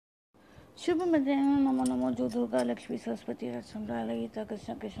शुभ मध्याह्न नमो नमो जो दुर्गा लक्ष्मी सरस्वती रसमरालयिता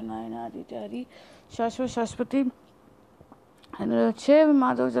कृष्ण कृष्ण नारायण आदित्य हरि शाश्वत शाश्वती शिव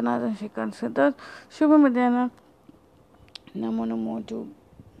माधव जनार्दन श्रीकांत सिद्धार्थ शुभ मध्याह्न Namo Namo to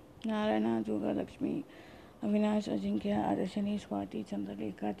Narayana, Durga, Lakshmi, Avinash, Ajinkya, Adashani, Swati,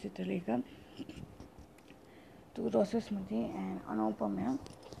 Chandralekha, Chitralekha, to Rosas Mati and Anupamya.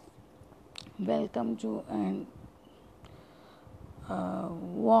 Welcome to an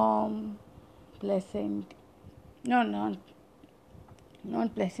warm, pleasant, no,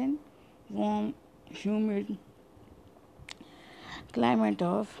 not pleasant, warm, humid climate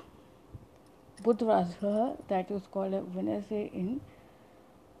of Budhvasra, that is called a Wednesday in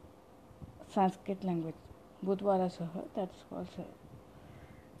Sanskrit language. Budhvarasaha, that is called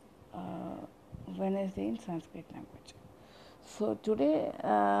Wednesday in Sanskrit language. So today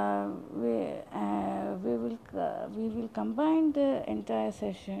we will combine the entire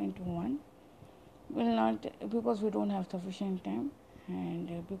session into one. Will not, because we don't have sufficient time,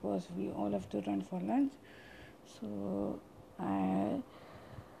 and because we all have to run for lunch. So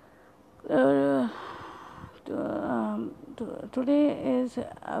today is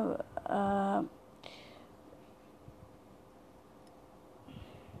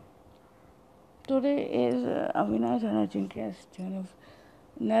Avinash and Ajinkya's turn of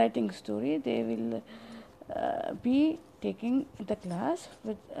narrating story. They will be taking the class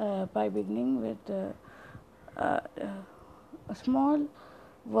with by beginning with a small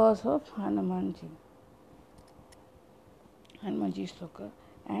verse of Hanumanji Shloka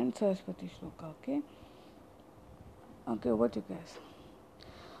and Saraswati Shloka. Okay, over to you guys.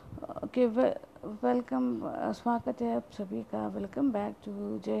 Okay, welcome, स्वागत है आप सभी का. Welcome back to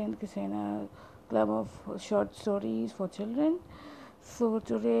Jai Hind Kisena Club of Short Stories for Children. So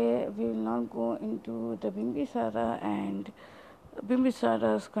today we will not go into the Bimbisara and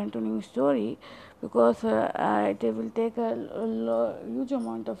Bimbisara's continuing story, because it will take a huge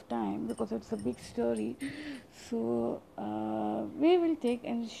amount of time, because it's a big story. So we will take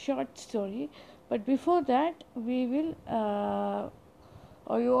a short story, but before that we will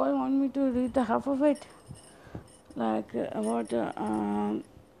or you all want me to read the half of it, like about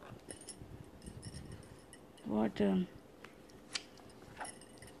what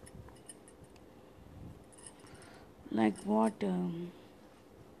like what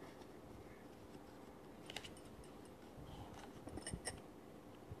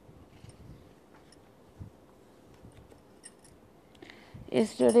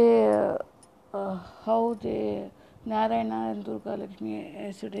yesterday how the Narayana and Durga Lakshmi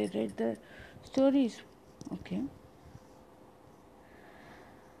yesterday read the stories. Okay.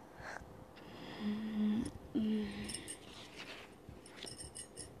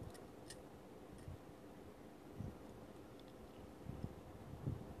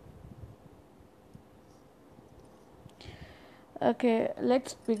 Okay,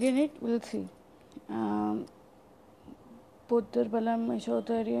 let's begin it. We'll see. पुत्रबलं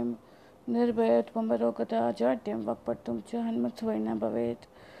यशोधैर्यं निर्भयत्वम्बरोगता जाड्यं वक्पटुं च हनुमत्स्वैना भवेत्.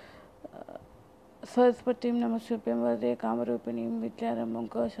 सरस्वतीं नमस्कृत्य वरदे कामरूपिणीं विद्यारम्भं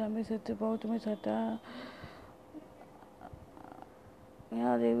करिष्यामि सिद्धिर्भवतु मे सदा.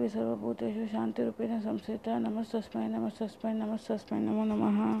 या देवी सर्वभूतेषु शान्तिरूपेण संस्थिता. नमस्तस्मै नमस्तस्मै नमस्तस्मै नमो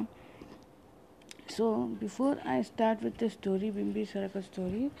नमः. So before I start with the story, Bimbisara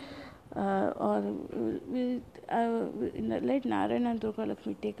story, or let Narayana and Durga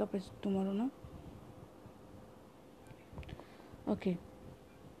Lakshmi take up it tomorrow, no? Okay.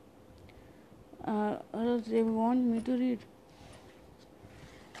 Or else they want me to read.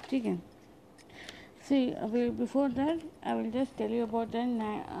 Okay. See, before that, I will just tell you about the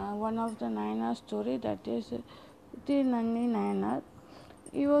one of the Nayanar story, that is Tirunanni Nayanar.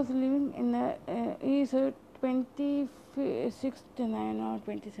 He was living in he is a 26th Nayanar or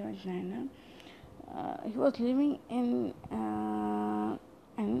 27th Nayanar. He was living in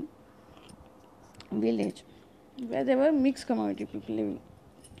an village where there were mixed community people living.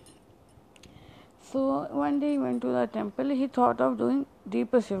 So one day he went to the temple. He thought of doing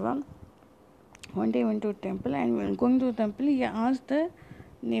Deepa Shiva. One day he went to a temple, and when going to the temple, he asked the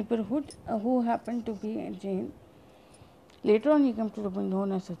neighborhood who happened to be a Jain. Later on, he came to be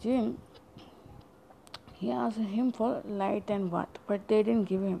known as a Jain. He asked him for light and what, but they didn't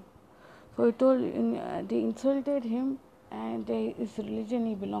give him. So he told, they insulted him and his religion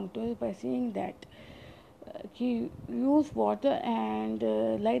he belonged to by saying that he use water and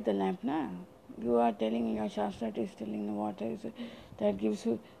light the lamp. Na? You are telling, your Shastra is telling the water is that gives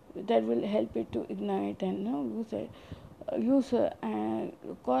you, that will help it to ignite, and use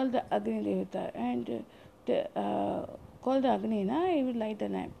call the Agni Devata and call the Agni, na, he will light the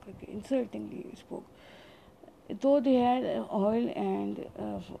lamp. Insultingly he spoke. Though they had oil and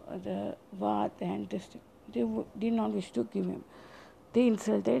the vat and this, they did not wish to give him. They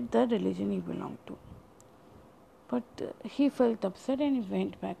insulted the religion he belonged to. But he felt upset and he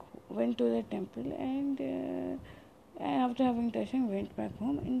went to the temple, and after having darshan, went back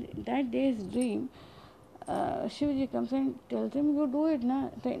home. In that day's dream, Shivaji comes and tells him, "You do it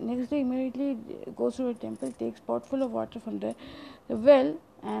now." The next day, immediately goes to the temple, takes pot full of water from the well,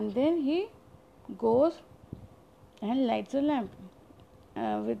 and then he goes and lights a lamp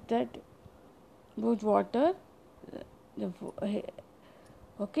with water.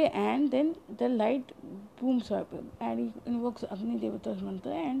 Okay, and then the light booms up, and he invokes Agni Devata's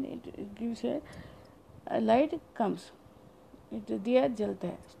mantra, and it gives a light comes. दिया जलता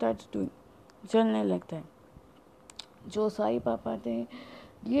है, start doing, जलने लगता है. जो साई पापा ने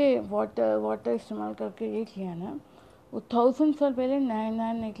ये वाटर इस्तेमाल करके ये किया ना, वो 1000 साल पहले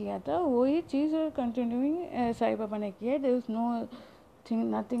नारायण ने किया था. वही चीज़ कंटिन्यूइंग साई पापा ने किया. There is no thing,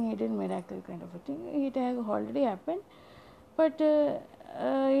 nothing he did miracle kind of a thing. It has already happened, but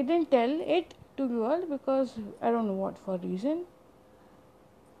he didn't tell it to the world because I don't know what for reason.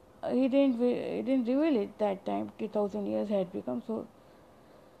 He didn't reveal it that time. 1000 years had become, so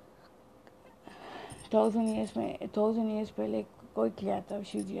 1000 years पहले कोई किया था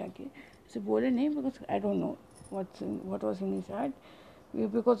शिव जी आके. So बोले नहीं, because I don't know what was in his heart.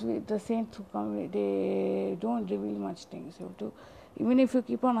 Because the saints who come, they don't reveal much things. So even if you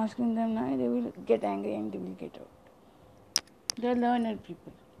keep on asking them now, they will get angry and they will get out. They are learned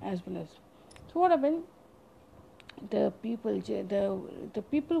people as well as. So what happened? The people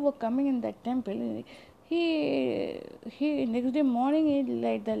were coming in that temple. He next day morning he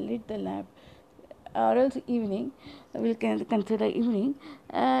lit the lamp, or else evening, we'll consider evening.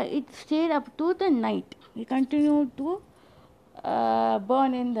 It stayed up to the night. He continued to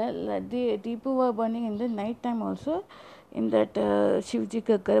burn in the people were burning in the night time also in that Shivji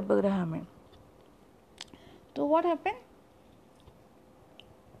ka Garbhagriha mein. So what happened?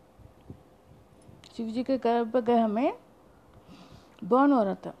 Shivji के गर्भगृह में burn हो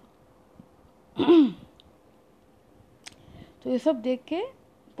रहा था. तो ये सब देख के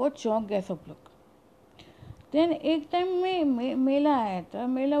बहुत चौंक गए सब लोग. देन एक टाइम में मेला आया था.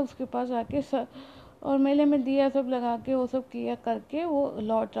 मेला उसके पास आके और मेले में दिया सब लगा के वो सब किया करके वो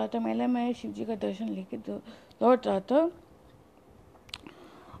लौट रहा था. मेले में शिवजी का दर्शन लेके लौट रहा था.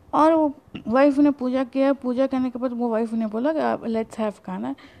 और वो वाइफ ने पूजा किया. पूजा करने के बाद वो वाइफ ने बोला लेट्स हैव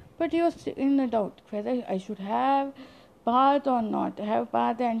खाना. But he was in a doubt whether I should have bath or not. Have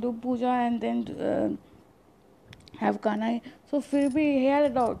bath and do puja and then have kana. So फिर भी he had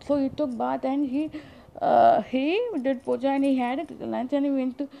a doubt. So he took bath and he did puja and he had lunch and he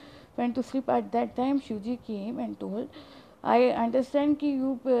went to sleep. At that time Shivji came and told, I understand कि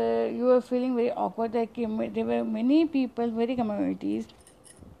you were feeling very awkward. Like there were many people, very communities,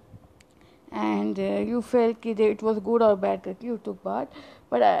 and you felt that it was good or bad that you took bath.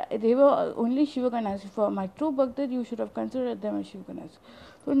 But they were only Shiva Ganas. For my true bhaktas, you should have considered them as Shiva Ganas.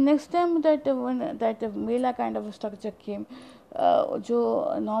 So next time that Mela kind of a structure came,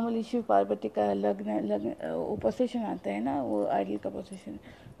 जो normally Shiv Parvati का लग्न possession आता है ना, वो idol का possession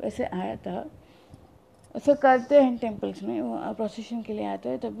वैसे आया था. ऐसा करते हैं टेम्पल्स में, वो प्रोसेशन के लिए आता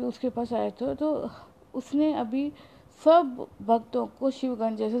है. तभी उसके पास आया था. तो उसने अभी सब भक्तों को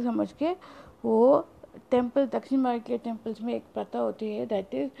शिवगण जैसे समझ के वो टेम्पल, दक्षिण भारत के टेम्पल्स में एक प्रथा होती है.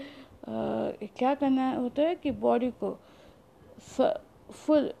 दैट इज क्या करना होता है कि बॉडी को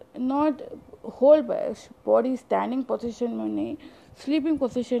full, not whole body standing position में नहीं, स्लीपिंग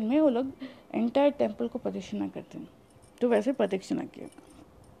पोजीशन में वो लोग एंटायर टेम्पल को प्रदक्षिणा करते हैं. तो वैसे प्रदक्षिणा किया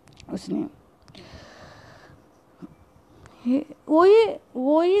उसने.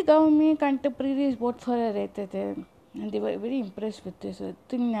 वही गाँव में कंटेम्प्रेरीज बहुत सारे रहते थे. And they were very impressed with this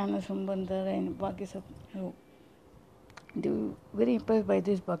Trignana Sambandha and Baki sab. They were very impressed by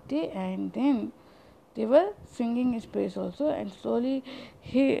this bhakti, and then they were singing his praise also. And slowly,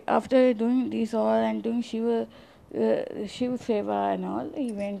 after doing this all and doing Shiva Seva and all,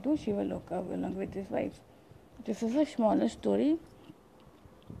 he went to Shiva Loka along with his wife. This is a smaller story.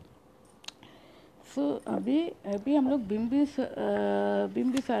 So अभी हम लोग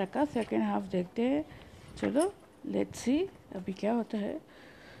बिम्बिसार का second half देखते हैं. चलो let's see अभी क्या होता है.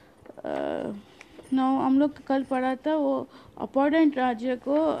 नाउ हम लोग कल पढ़ा था वो अपोनेंट राज्य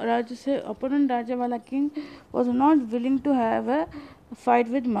वाला king was not willing to have a fight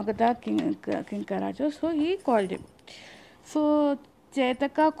with Magadha king का राजा. So he called him. So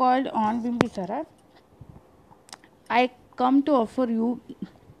Chaitaka called on Bimbisara, I come to offer you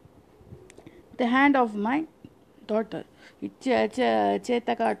the hand of my daughter.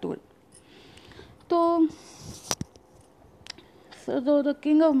 Chetaka told. तो so the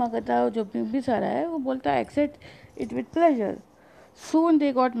king of Magadha जो बिंबिसारा है वो बोलता है accept it with pleasure. Soon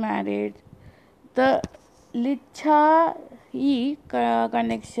they got married. The Lichai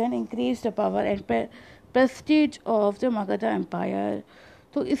connection increased the power and prestige of the Magadha Empire.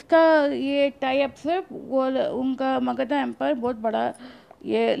 तो इसका ये tie up से वो उनका मगधा एम्पायर बहुत बड़ा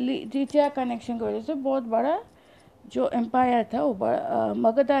ये लिचिया कनेक्शन की वजह से बहुत बड़ा जो एम्पायर था वो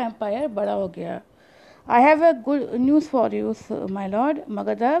मगधा एम्पायर बड़ा हो गया. I have a good news for you, my lord.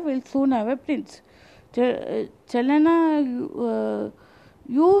 Magadha will soon have a prince. Chalana,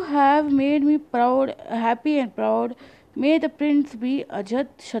 you have made me proud, happy and proud. May the prince be Ajat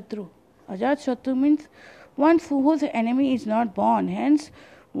Shatru. Ajat Shatru means one whose enemy is not born. Hence,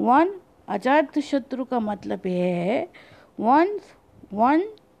 one Ajat Shatru का मतलब ये है one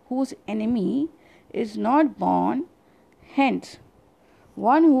whose enemy is not born. Hence,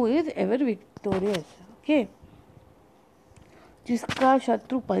 one who is ever victorious. Okay, जिसका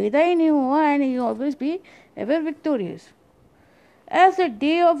शत्रु पैदा ही नहीं हुआ and he always be ever victorious. As the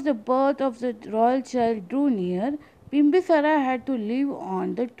day of the birth of the royal child drew near, Bimbisara had to leave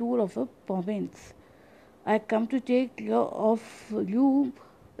on the tour of a province. I come to take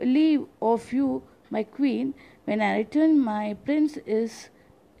leave of you, my queen. When I return, my prince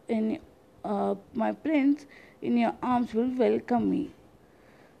in your arms will welcome me.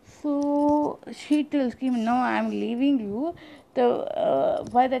 So she tells him, no, I am leaving you.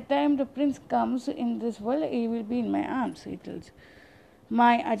 By the time the prince comes in this world, he will be in my arms, he tells.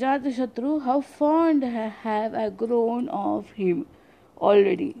 My Ajatashatru, how fond have I grown of him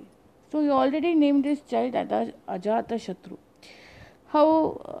already. So he already named his child Ajatashatru.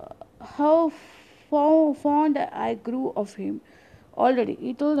 How fond I grew of him already.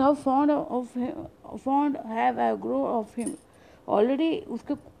 He told how fond have I grown of him. Already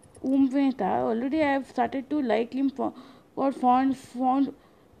उसके womb में था. Already I have started to like him for fond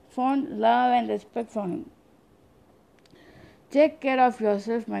love and respect for him. Take care of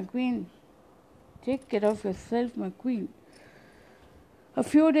yourself, my queen. Take care of yourself, my queen. A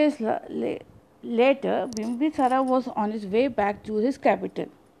few days later, Bimbisara was on his way back to his capital.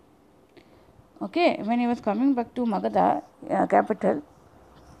 Okay, when he was coming back to Magadha capital,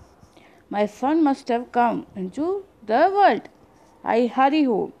 my son must have come into the world. I hurry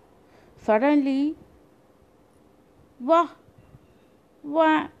home. Suddenly, wah,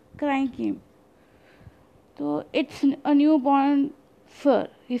 crying came. So it's a newborn sir.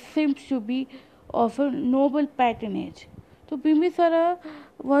 He seems to be of a noble patronage. So Bimbisara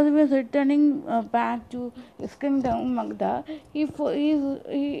was returning back to his kingdom Magadha.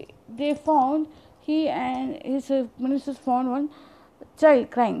 They found he and his ministers found one child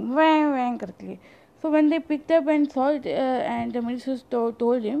crying, wang wang करके. So when they picked up and saw it, and the ministers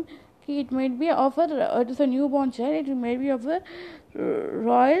told him, it might be of it is a newborn child. It may be of a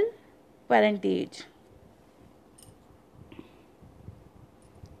royal parentage.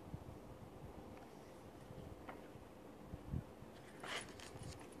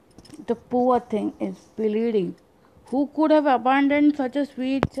 The poor thing is bleeding. Who could have abandoned such a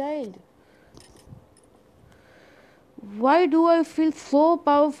sweet child? Why do I feel so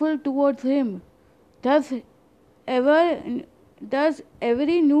powerful towards him? Does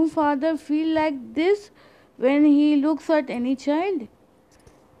every new father feel like this when he looks at any child?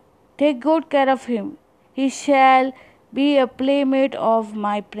 Take good care of him. He shall be a playmate of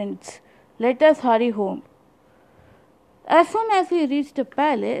my prince. Let us hurry home. As soon as he reached the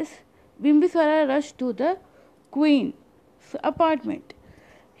palace, Bimbisara rushed to the queen's apartment.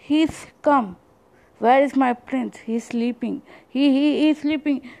 He's come. Where is my prince? He is sleeping. He is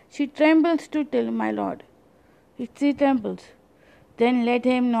sleeping. She trembles to tell my lord. She trembles. Then let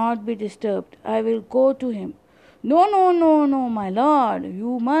him not be disturbed. I will go to him. No, my lord.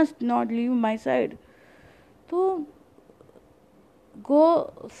 You must not leave my side. So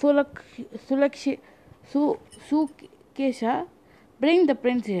go Sukesha, bring the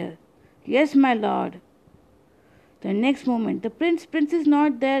prince here. Yes, my lord. The next moment, the prince is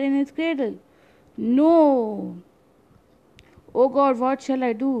not there in his cradle. No. Oh God, what shall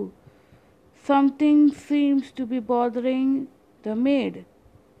I do? Something seems to be bothering the maid.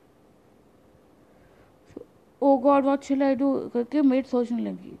 Oh God, what shall I do? करके maid सोचने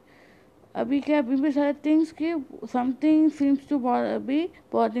लगी. अभी क्या अभी सारे things कि something seems to be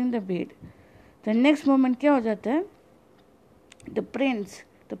bothering the maid. The next moment क्या हो जाता है? The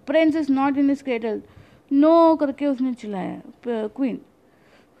prince is not in his cradle. No करके उसने चिल्लाया. Queen.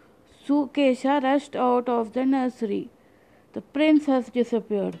 Sukesha rushed out of the nursery. The prince has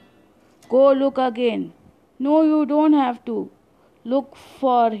disappeared. Go look again. No, you don't have to look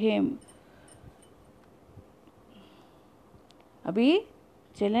for him. Abhi,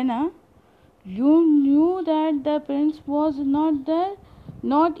 Chelena, you knew that the prince was not there,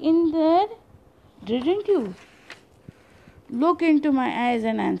 not in there, didn't you? Look into my eyes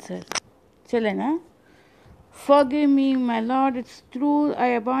and answer. Chelena, forgive me, my lord, it's true I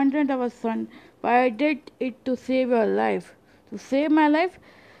abandoned our son, but I did it to save your life. To save my life?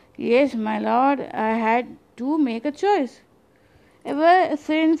 Yes, my lord, I had to make a choice. Ever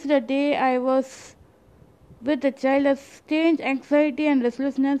since the day I was with the child, a strange anxiety and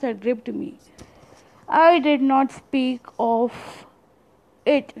restlessness had gripped me. I did not speak of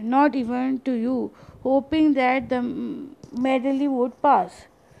it, not even to you, hoping that the medley would pass.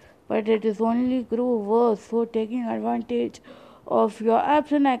 But it is only grew worse. So, taking advantage of your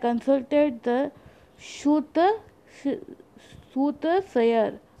absence, I consulted the Shooter, Shooter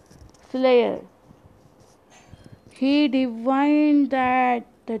Slayer. He divined that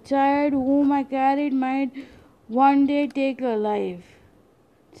the child whom I carried might one day take your life.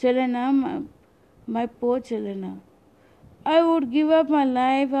 Chelena, my poor Chelena. I would give up my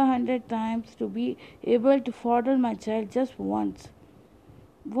life 100 times to be able to fondle my child just once.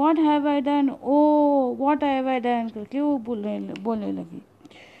 What have I done? Oh, what have I done? करके वो बोलने लगी.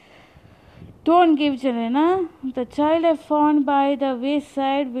 Don't give Chelena. The child I found by the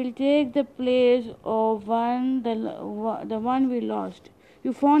wayside will take the place of the one we lost.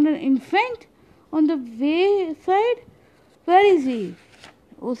 You found an infant on the wayside? Where is he?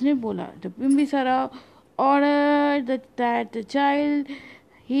 उसने बोला. The Bimbisara ordered that the child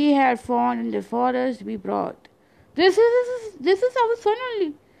he had found in the forest be brought. This is our son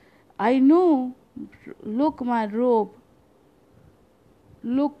only. I know. Look, my robe.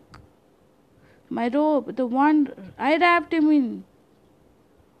 Look, my robe, the one I wrapped him in.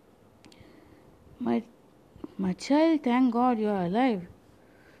 My, my child, thank God you are alive.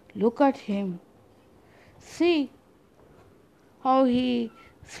 Look at him. See how he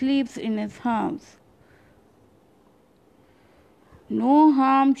sleeps in his arms. No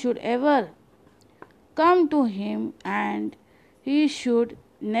harm should ever come to him, and he should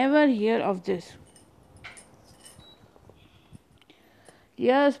never hear of this.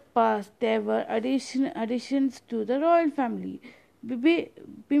 Years passed. There were additions to the royal family.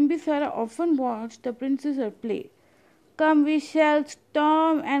 Bimbisara often watched the princes at play. Come, we shall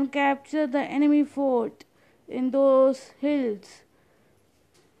storm and capture the enemy fort in those hills.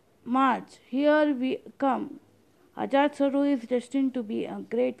 March, here we come. Ajatsattu is destined to be a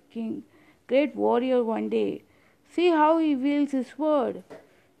great king, great warrior one day. See how he wields his sword.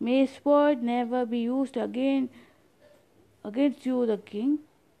 May his sword never be used again against you, the king.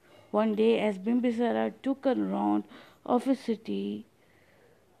 One day, as Bimbisara took a round of his city,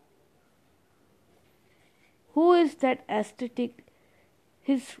 who is that ascetic?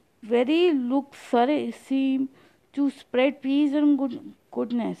 His very look seemed to spread peace and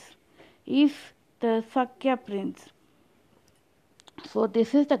goodness. If the Sakya prince. So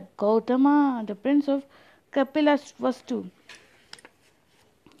this is the Gautama, the prince of Kapilavastu.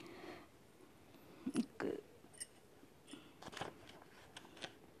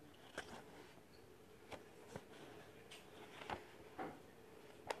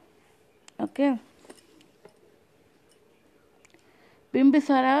 Okay.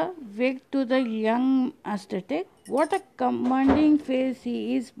 Bimbisara waked to the young ascetic. What a commanding face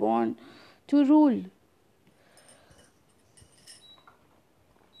he is born to rule.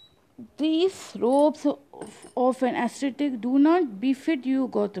 These robes of an ascetic do not befit you,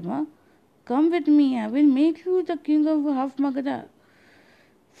 Gautama. Come with me, I will make you the king of half Magadha.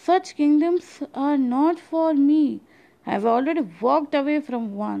 Such kingdoms are not for me. I have already walked away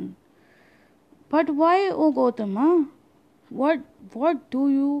from one. But why, O Gautama? What do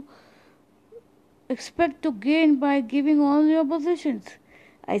you expect to gain by giving all your possessions?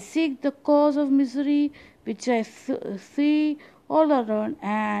 I seek the cause of misery which I see all around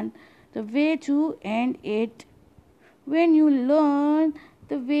and the way to end it. When you learn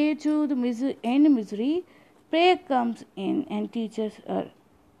the way to the end misery, prayer comes in and teaches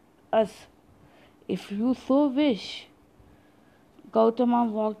us. If you so wish. Gautama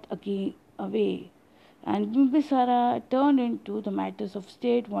walked again away, and Bimbisara turned into the matters of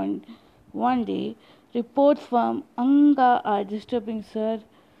state one day. Reports from Anga are disturbing, sir.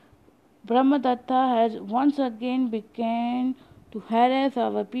 Brahmadatta has once again begun to harass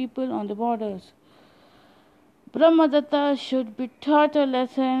our people on the borders. Brahmadatta should be taught a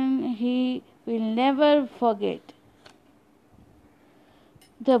lesson he will never forget.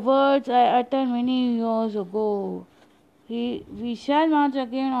 The words I uttered many years ago. We shall march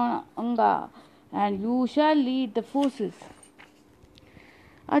again on Anga and you shall lead the forces.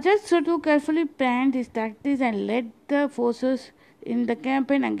 Ajatasattu carefully planned his tactics and led the forces in the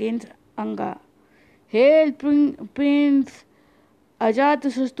campaign against Anga. Hail Prince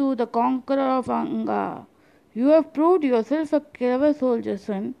Ajatasattu, the conqueror of Anga. You have proved yourself a clever soldier,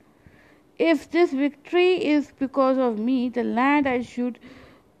 son. If this victory is because of me, the land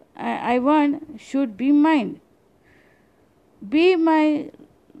I won should be mine. Be my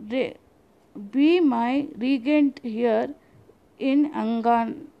regent here in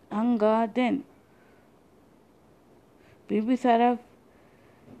Anga then. Bimbisara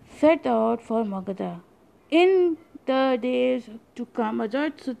set out for Magadha. In the days to come,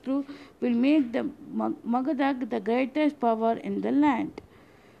 Ajatasattu will make the Magadha the greatest power in the land.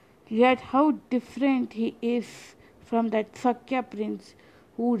 Yet how different he is from that Sakya prince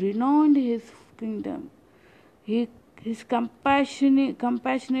who renowned his kingdom. His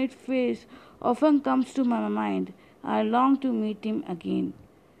compassionate face often comes to my mind. I long to meet him again.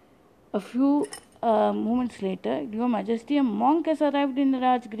 A few moments later, Your Majesty, a monk has arrived in the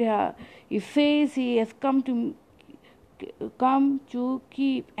Rajgriha. He says he has come to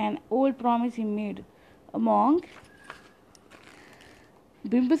keep an old promise he made. A monk?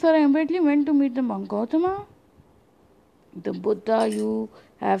 Bimbisara immediately went to meet the monk. Gautama, the Buddha you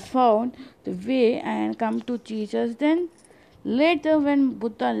have found the way and come to teach us then. Later, when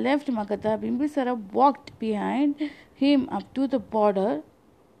Buddha left Magadha, Bimbisara walked behind him up to the border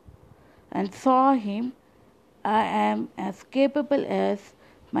and saw him. I am as capable as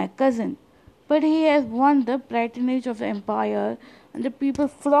my cousin, but he has won the patronage of the empire and the people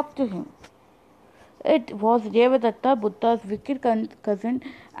flocked to him. It was Devadatta, Buddha's wicked cousin,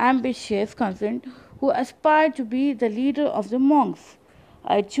 ambitious cousin, who aspired to be the leader of the monks.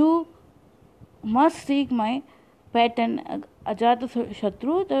 I too must seek my patron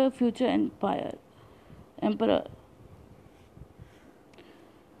Ajatasattu, the future emperor.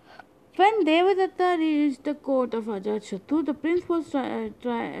 When Devadatta reached the court of Ajatasattu, the prince was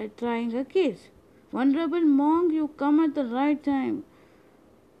trying a case. Venerable monk, you come at the right time.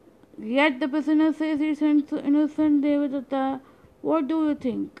 Yet the prisoner says he is innocent, Devadatta. What do you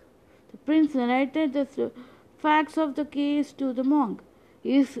think? The prince narrated the facts of the case to the monk.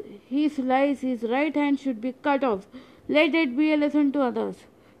 His right hand should be cut off. Let it be a lesson to others.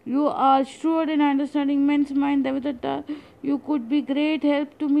 You are shrewd in understanding men's mind, Devadatta. You could be great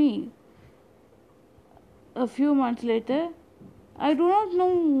help to me. A few months later, I do not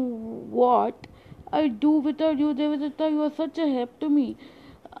know what I do without you, Devadatta. You are such a help to me.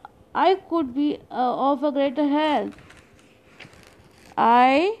 I could be of a greater help.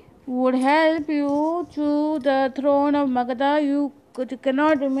 I would help you to the throne of Magadha. You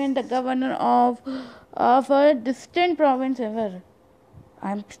cannot remain the governor of a distant province ever.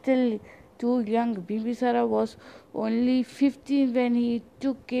 I am still too young. Bimbisara was only 15 when he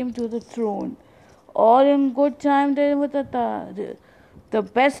came to the throne. All in good time, Devadatta. The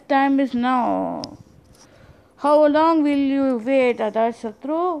best time is now. How long will you wait,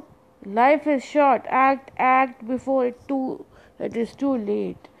 Ajatasattu? Life is short. Act before it is too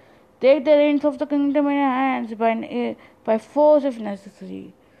late. Take the reins of the kingdom in your hands by force if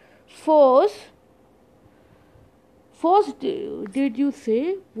necessary. Force? Force, did you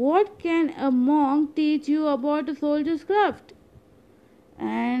say? What can a monk teach you about a soldier's craft?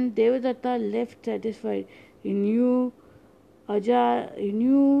 And Devadatta left satisfied. He knew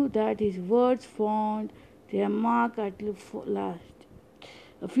that his words found their mark at last.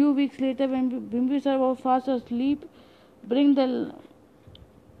 A few weeks later, when Bimbisara was fast asleep, bring the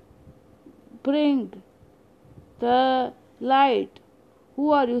light.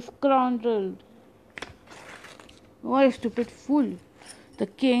 Who are you, scoundrel? Why, stupid fool? The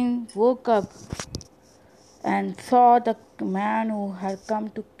king woke up and saw the man who had come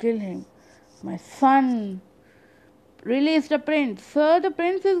to kill him. My son, release the prince. Sir, the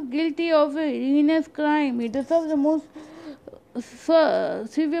prince is guilty of a heinous crime. He deserves the most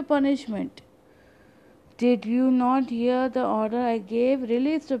severe punishment. Did you not hear the order I gave?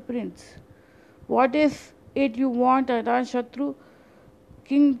 Release the prince. What is it you want, Ajatasattu?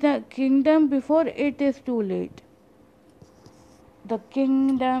 Kingdom before it is too late. The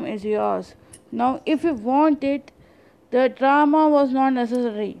kingdom is yours. Now, if you want it, the drama was not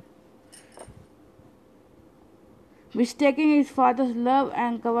necessary. Mistaking his father's love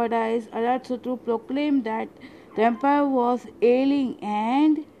and cowardice, Ajatasattu proclaimed that the empire was ailing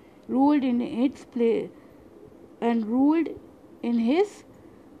and ruled in its place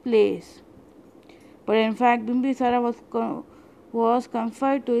But in fact, Bimbisara was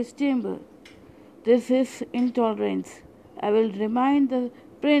confined to his chamber. This is intolerance. I will remind the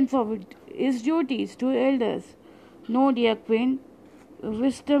prince of his duties to elders. No, dear queen,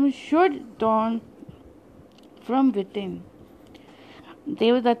 wisdom should dawn from within.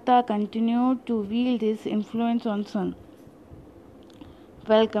 Devadatta continued to wield his influence on son.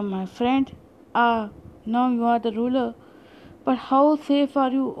 Welcome, my friend. Ah, now you are the ruler. But how safe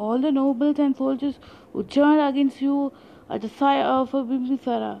are you? All the nobles and soldiers who turned against you are the sire of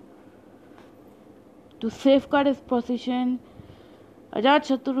Bimbisara. To safeguard his position,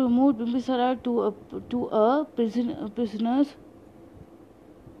 Ajatashatru moved Bimbisara to a prisoner's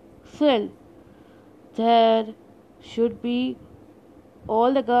cell. There should be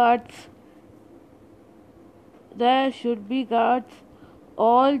all the guards. There should be guards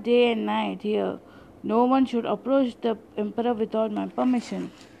all day and night here. No one should approach the emperor without my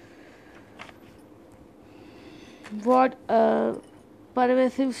permission. What a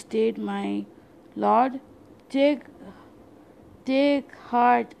pervasive state, my lord. Take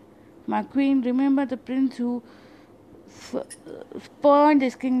heart, my queen. Remember the prince who spurned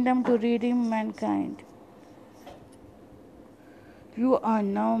his kingdom to redeem mankind. You are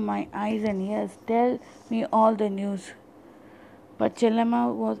now my eyes and ears. Tell me all the news. But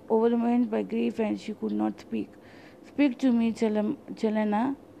Chelama was overwhelmed by grief and she could not speak. Speak to me,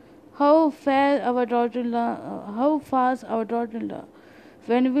 Chelena. How fast our daughter-in-law?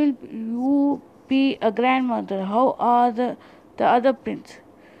 When will you be a grandmother? How are the other prince?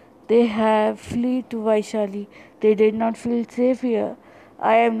 They have fled to Vaishali. They did not feel safe here.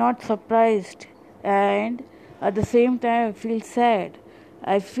 I am not surprised, and at the same time I feel sad.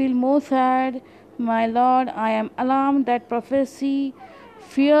 I feel more sad, my lord. I am alarmed that prophecy.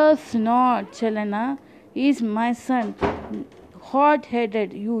 Fears not, Chelena. He is my son,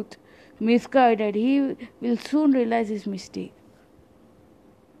 hot-headed youth, misguided. He will soon realize his mistake.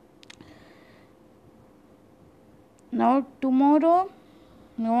 Now tomorrow,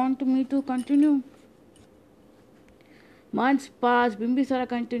 you want me to continue? Months passed. Bimbisara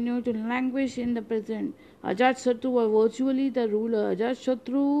continued to languish in the present. Ajatashatru was virtually the ruler.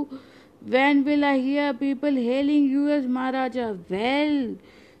 Ajatashatru, when will I hear people hailing you as Maharaja? Well,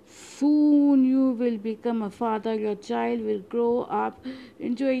 soon you will become a father. Your child will grow up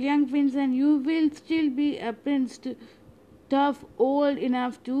into a young prince, and you will still be a prince, tough, old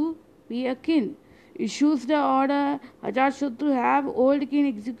enough to be a king. Issues the order, Ajatashatru, have old king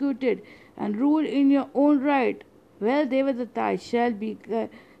executed and rule in your own right. Well, Devadatta, I shall be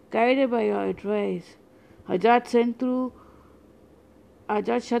guided by your advice. Ajatashatru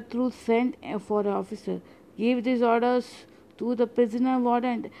sent for an officer. Give these orders to the prisoner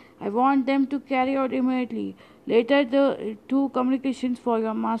warden. I want them to carry out immediately. Later, the two communications for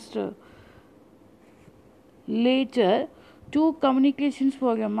your master.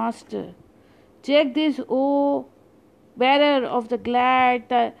 Check this, O bearer of the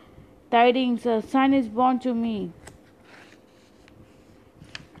glad tidings. A son is born to me.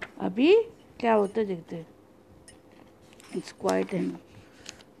 अभी क्या होता देखते हैं. It's quiet and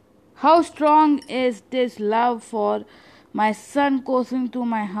how strong is this love for my son coursing through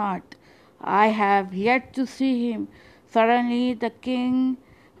my heart. I have yet to see him. Suddenly the king,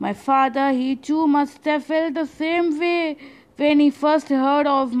 my father, he too must have felt the same way when he first heard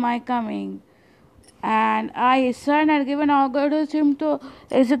of my coming. And I, his son, had given orders him to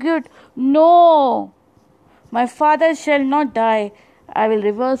execute. No, my father shall not die. I will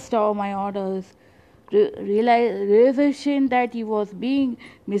reverse all my orders. Realization that he was being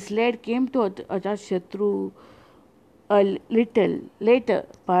misled came to Ajatashatru a little later,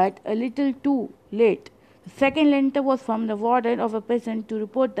 but a little too late. The second letter was from the warden of a prison to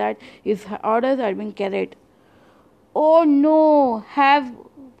report that his orders had been carried. Oh no, have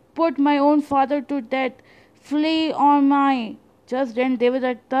put my own father to death. Flee on my. Just then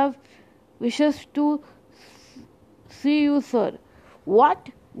Devadatta wishes to see you, sir. What?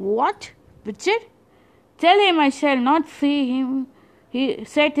 Richard? Tell him I shall not see him. He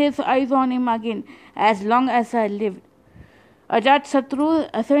set his eyes on him again as long as I lived. Ajatashatru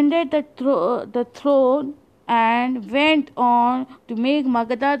ascended the throne and went on to make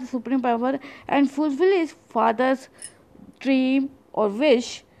Magadha the supreme power and fulfill his father's dream or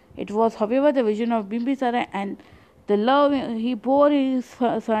wish. It was, however, the vision of Bimbisara and the love he bore his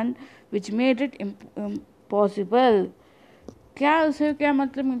son which made it impossible. क्या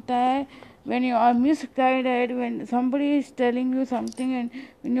मतलब मिलता है when you are misguided, when somebody is telling you something and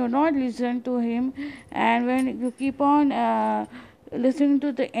when you not listen to him, and when you keep on listening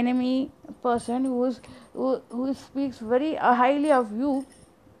to the enemy person who speaks very highly of you,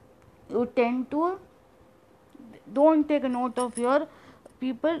 you tend to don't take a note of your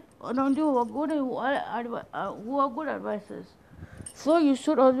people around you who are good advisors. So you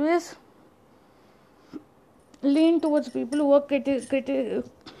should always lean towards people who are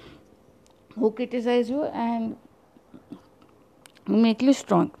who criticize you and make you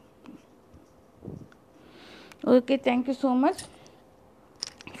strong. Okay, thank you so much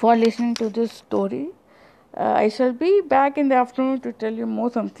for listening to this story. I shall be back in the afternoon to tell you more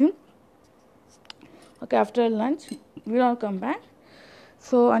something. Okay, after lunch, we'll all come back.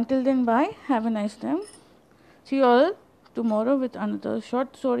 So until then, bye. Have a nice time. See you all tomorrow with another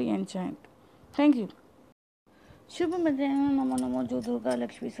short story and chant. Thank you. शुभ मध्याह्न नमो नमो जो दुर्गा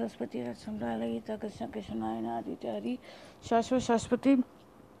लक्ष्मी सरस्वती रचम्रा ललिता कृष्ण कृष्ण नारायण आदित्य हरि शाश्वत शाश्वती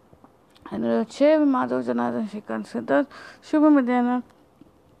शिव माधव जनार्दन श्रीकांत सिद्धार्थ शुभ मध्याह्न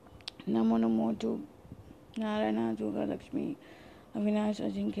Namo Namo to Narayana, Durga, Lakshmi, Avinash,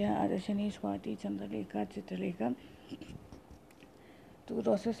 Ajinkya, Adashani, Swati, Chandralekha, Chitralekha, to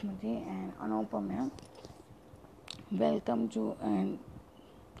Rosasmati and Anupamya. Welcome to an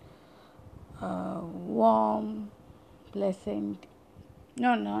warm, pleasant,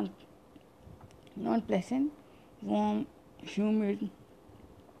 not pleasant, warm, humid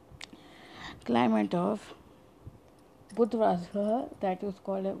climate of Budhvarasha, that is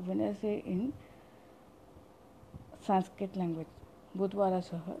called a Wednesday in Sanskrit language.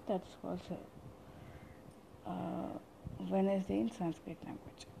 Budhvarasha, that is called Wednesday in Sanskrit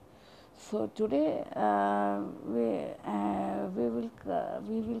language. So today we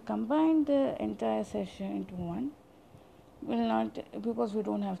will combine the entire session into one. Will not, because we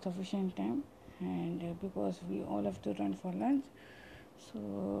don't have sufficient time and because we all have to run for lunch.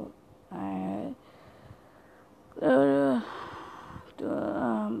 So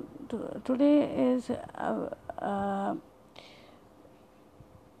today is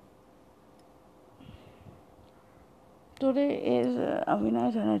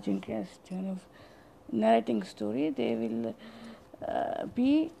Avinash and Ajinkya's turn of narrating story. They will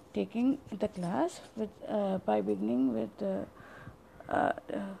be taking the class with by beginning with a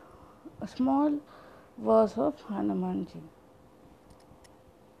small verse of Hanumanji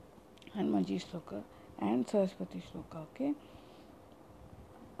Shloka and Saraswati Shloka.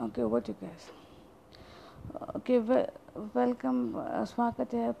 Okay, over to you guys. Okay, welcome,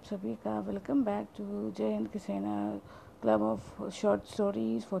 स्वागत है आप सभी का. Welcome back to Jai Hind Kisena Club of Short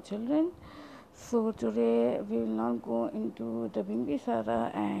Stories for Children. So today we will not go into the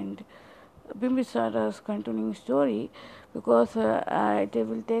Bimbisara and Bimbisara's continuing story because it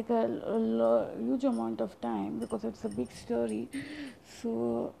will take a huge amount of time because it's a big story.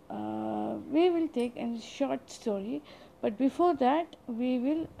 So we will take a short story, but before that we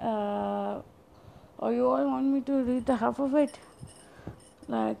will or you all want me to read the half of it,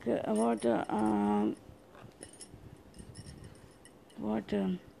 like about what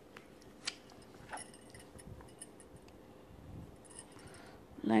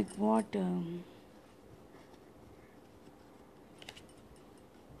like what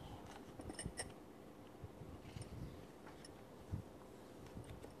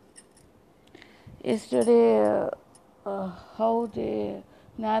yesterday how the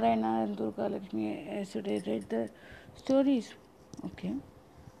Narayana and Durga Lakshmi yesterday read the stories. Okay.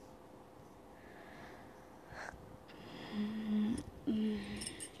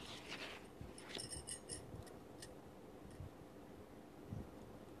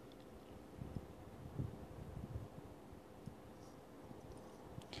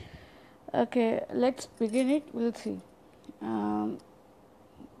 Okay, let's begin it. We'll see.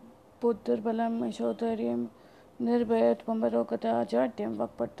 Putrbalam Yashodharyam Nirbhayat Pambarokata Jatyam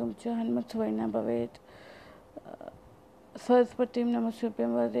Vakpatum Cha Hanmatsvaina Bhavet Saraswatim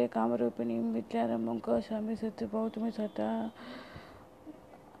Namasyapyam Vade Kamarupinim Vidyarambanka Swami Satyabhautami Sata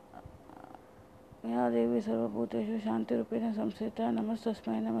Ya Devi Sarvabhuteshu Shanti Rupena Samseta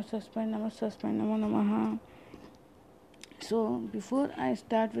Namastasmai Namastasmai Namastasmai Namo Namaha. So before I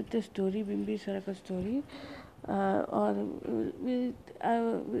start with the story, Bimbisara story, or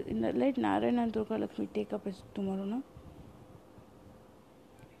let Narayana and Durga Lakshmi take up tomorrow, no?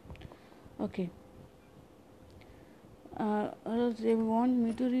 Okay. Or else they want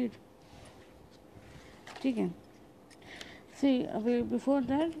me to read. Okay. See, before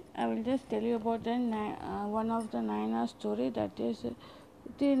that, I will just tell you about the one of the Nayanar story, that is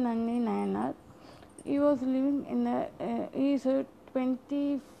Tirunanni Nayanar. He was living in he is a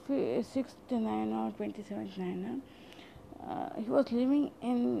 26th Nayanar or 27th Nayanar. He was living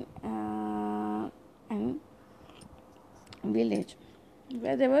in an village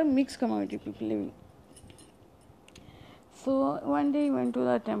where there were mixed community people living. So one day he went to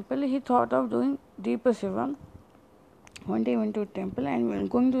the temple. He thought of doing Deepa Shiva. One day he went to a temple, and when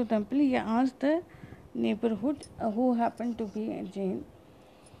going to the temple, he asked the neighborhood who happened to be a Jain,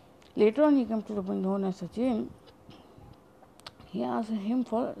 Later on, he came to be known as a jinn. He asked him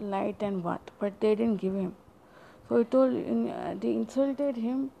for light and what, but they didn't give him. So he told, they insulted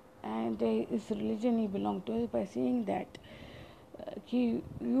him and his religion he belonged to by saying that he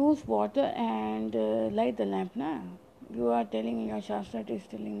use water and light the lamp. Na, you are telling your shastra is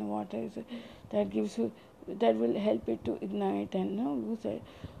telling the water is that gives you, that will help it to ignite, and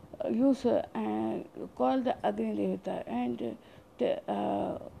use call the Agni Devata and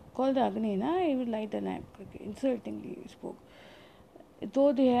call the Agni. Na, he will light the lamp. Okay, insultingly spoke.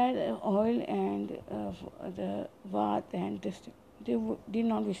 Though they had oil and the vat and this, they did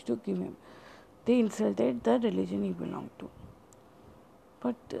not wish to give him. They insulted the religion he belonged to.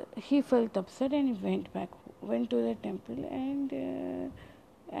 But he felt upset and he went to the temple, and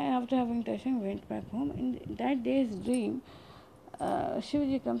after having darshan, went back home. In that day's dream,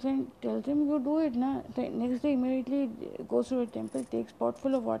 Shivaji comes and tells him, "You do it now." The next day, immediately goes to the temple, takes pot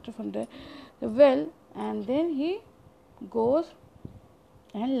full of water from the well, and then he goes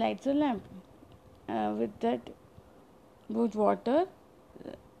and lights a lamp with water.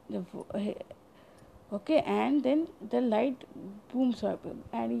 Okay, and then the light booms up,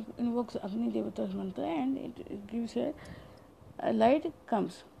 and he invokes Agni Devata's mantra, and it gives a light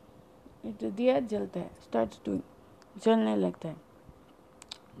comes. दिया जलता है, starts doing, जलने लगता है.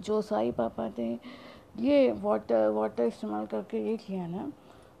 जो साई पापा ने ये वाटर इस्तेमाल करके ये किया ना,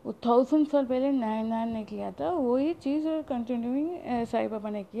 वो 1000 साल पहले नारायण ने किया था. वही चीज़ कंटिन्यूइंग साई पापा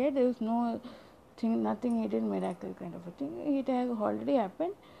ने किया. There is no thing, nothing hidden miracle kind of a thing. It has already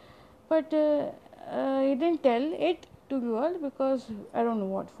happened, but he didn't tell it to you all because I don't know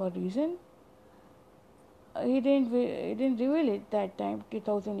what for reason. He didn't reveal it that time.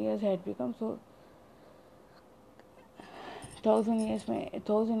 2000 years had become, so 1000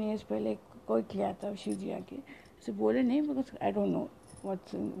 years पहले कोई किया था शिव जी आके से बोले नहीं, because I don't know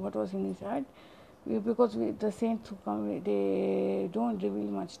what was in his heart. Because the saints who come, they don't reveal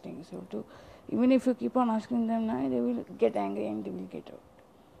much things. So even if you keep on asking them now, they will get angry and they will get out.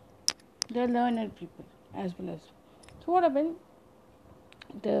 They are learned people as well as. So what happened?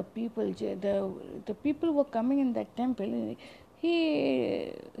 The people were coming in that temple.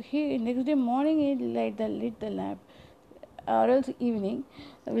 He next day morning he lit the lamp, or else evening,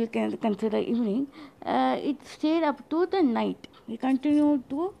 we can consider evening. It stayed up to the night. He continued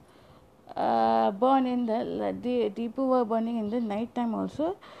to burn in the people were burning in the night time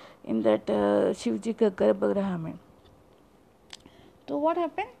also in that Shivji ka Garbhagriha mein. So what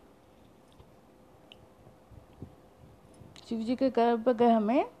happened? Shivji के गर्भगृह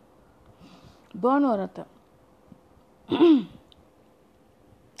में burn हो रहा था.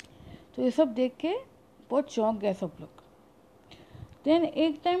 तो ये सब देख के बहुत चौंक गए सब लोग. देन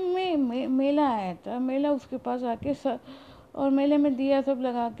एक टाइम में मेला आया था. मेला उसके पास आके और मेले में दिया सब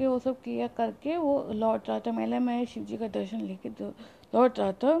लगा के वो सब किया करके वो लौट रहा था. मेले में शिवजी का दर्शन लेके लौट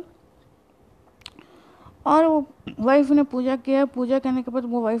रहा था. और वो वाइफ ने पूजा किया. पूजा करने के बाद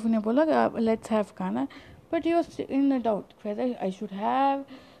वो वाइफ ने बोला लेट्स हैव खाना. But he was in a doubt whether I should have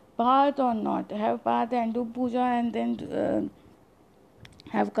bath or not. Have bath and do puja and then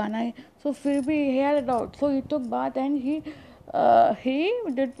have kana. So फिर भी he had a doubt. So he took bath and he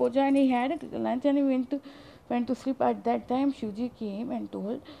did puja and he had lunch and he went to sleep. At that time, Shivji came and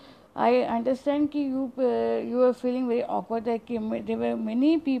told, I understand कि you were feeling very awkward. That there were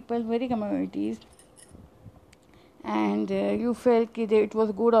many people, many communities, and you felt that it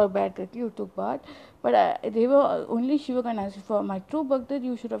was good or bad that you took bath. But they were only Shiva Ganas. For my true Bhaktas,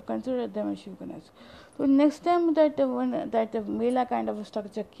 you should have considered them as Shiva Ganas. So next time that Mela kind of a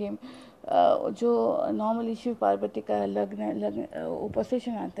structure came, जो normally Shiv Parvati का लग्न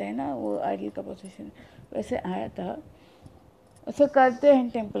possession आता है ना, वो idol का possession वैसे आया था. ऐसा करते हैं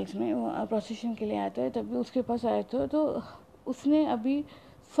टेम्पल्स में, वो प्रोसेशन के लिए आता है. तभी उसके पास आया था. तो उसने अभी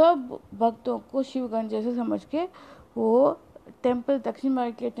सब भक्तों को शिवगण जैसे समझ के वो टेम्पल, दक्षिण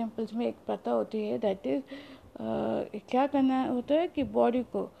भारत के टेम्पल्स में एक प्रथा होती है. दैट इज क्या करना होता है कि बॉडी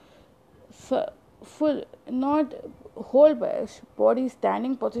को full, not whole body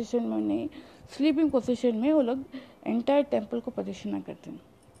standing position में नहीं, स्लीपिंग पोजीशन में वो लोग एंटायर टेम्पल को प्रदक्षिणा करते हैं.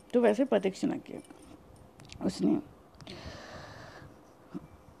 तो वैसे प्रदक्षिणा किया उसने.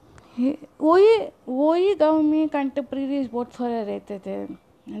 वही गाँव में कंटेम्प्रेरीज बहुत सारे रहते थे.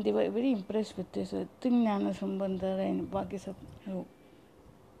 And they were very impressed with this Jnana Sambandha and बाकी सब.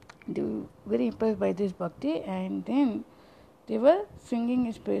 They were very impressed by this bhakti, and then they were singing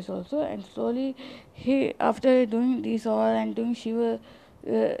his praise also. And slowly, after doing this all and doing Shiva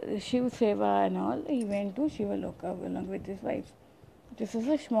Seva and all, he went to Shiva Loka along with his wife. This is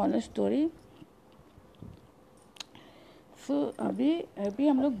a smaller story. सो अभी अभी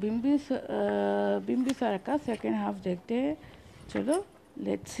हम लोग बिम्बिसारा का second half देखते हैं. चलो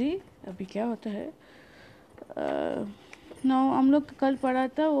let's see अभी क्या होता है. नो हम लोग कल पढ़ा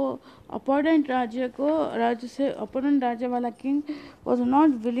था वो अपोनेंट राज्य वाला king was not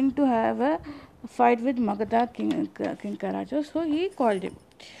willing to have a fight with Magadha King Karaja, so he called him.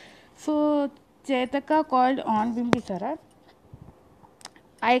 So Chaitaka called on Bimbisara.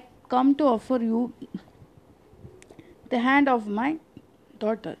 I come to offer you the hand of my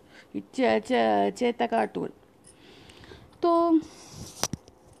daughter. Chaitaka told. So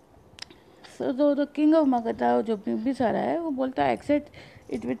the king of Magadha जो बिम्बिसारा है वो बोलता है accept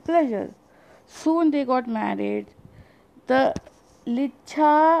it with pleasure. Soon they got married. The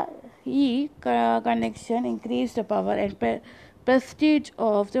Lichai connection increased the power and prestige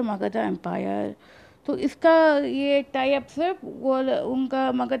of the Magadha Empire. तो इसका ये tie up से वो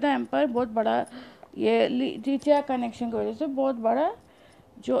उनका मगधा एम्पायर बहुत बड़ा ये लिचा कनेक्शन की वजह से बहुत बड़ा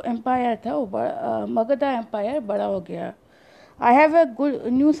जो एम्पायर था वो मगधा एम्पायर बड़ा हो गया. I have a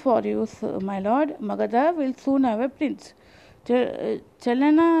good news for you, my lord. Magadha will soon have a prince.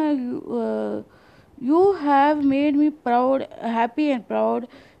 Chalana, you have made me proud, happy and proud.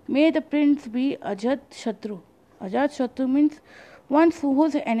 May the prince be Ajat Shatru. Ajat Shatru means one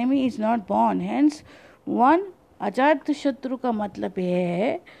whose enemy is not born. Hence, one Ajat Shatru का मतलब ये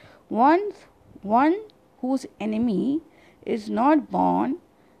है one whose enemy is not born.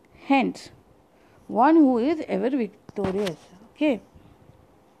 Hence, one who is ever victorious. Okay,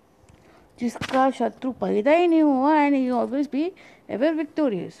 जिसका शत्रु पैदा ही नहीं हुआ and he always be ever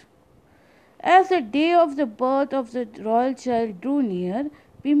victorious. As the day of the birth of the royal child drew near,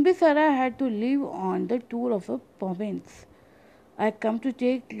 Bimbisara had to leave on the tour of a province. I come to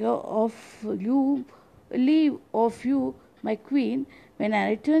take leave of you, my queen. When I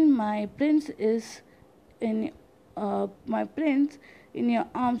return, my prince in your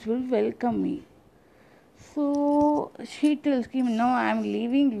arms will welcome me. So she tells him, no, I am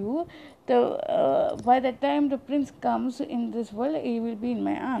leaving you. By the time the prince comes in this world, he will be in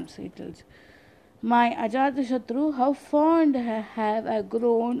my arms, he tells. My Ajatashatru, how fond have I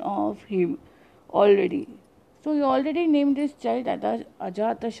grown of him already. So he already named his child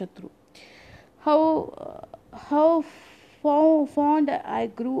Ajatashatru. How fond I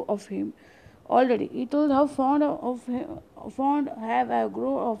grew of him already. He told how fond have I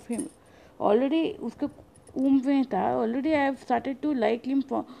grown of him. Already उसके womb में था. Already I have started to like him,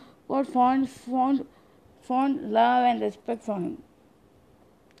 got fond love and respect for him.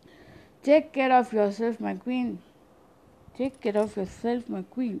 Take care of yourself, my queen. Take care of yourself, my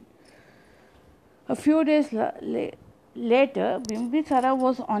queen. A few days later, Bimbisara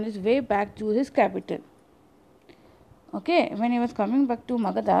was on his way back to his capital. Okay, when he was coming back to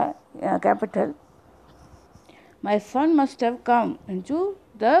Magadha capital, my son must have come into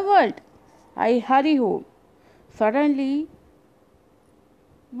the world. I hurry home. Suddenly,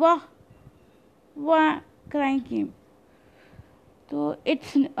 wah, crying came. So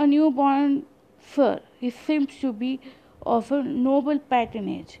it's a newborn sir. He seems to be of a noble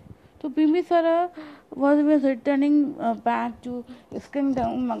patronage. So Bimbisara was returning back to his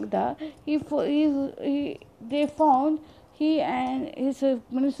kingdom Magadha. They found he and his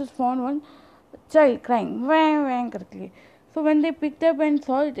ministers found one child crying, wang wang करके. So when they picked up and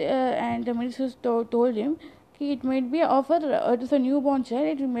saw it, and the ministers told him, it might be of it is a newborn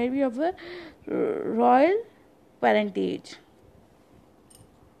child. It may be of a royal parentage.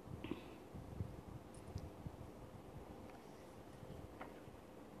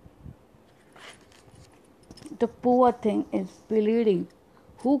 The poor thing is bleeding.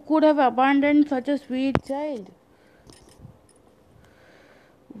 Who could have abandoned such a sweet child?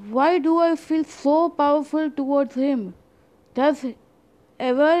 Why do I feel so powerful towards him? Does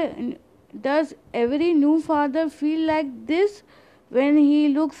every new father feel like this when he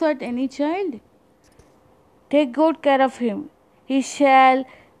looks at any child? Take good care of him. He shall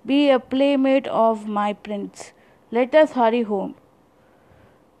be a playmate of my prince. Let us hurry home.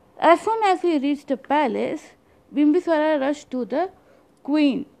 As soon as he reached the palace, Bimbisara rushed to the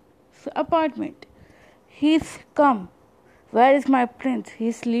queen's apartment. He's come. Where is my prince? He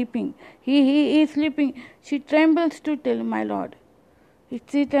is sleeping. He is sleeping. She trembles to tell my lord.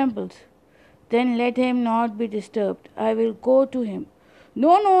 She trembles. Then let him not be disturbed. I will go to him.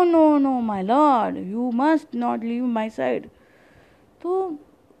 No, my lord. You must not leave my side. So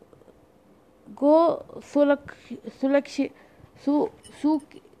go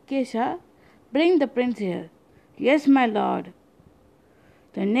Sukesha, bring the prince here. Yes, my lord.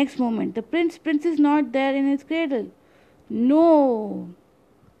 The next moment, the prince is not there in his cradle. No.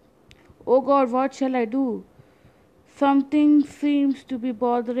 Oh God, what shall I do? something seems to be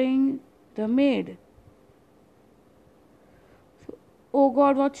bothering the maid. O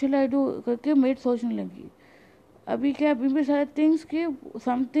God what shell I do करके made सोचने लगी. अभी क्या अभी भी सारे things की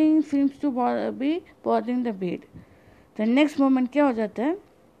something seems to be bothering the bed. The next moment क्या हो जाता है,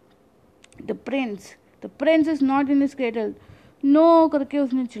 the Prince is not in his cradle. No करके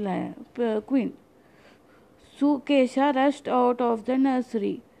उसने चिल्लाया. Queen Sukesha rushed out of the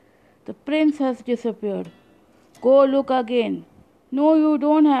nursery. The Prince has disappeared. Go look again. No you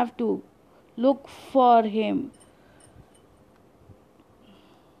don't have to look for him.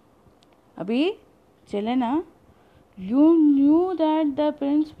 अभी चले ना. You knew that the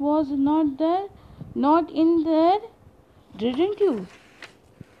prince was not there, not in there, didn't you?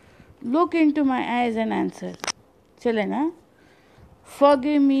 Look into my eyes and answer. चले ना.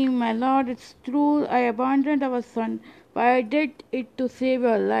 Forgive me, my lord, it's true I abandoned our son, but I did it to save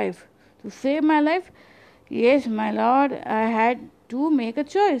your life. To save my life? Yes, my lord, I had to make a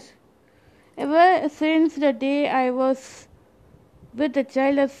choice. Ever since the day I was with the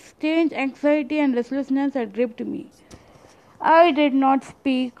child, a strange anxiety and restlessness had gripped me. I did not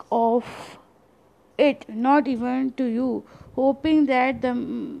speak of it, not even to you, hoping that the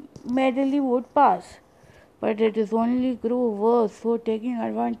medley would pass. But it is only grew worse, so taking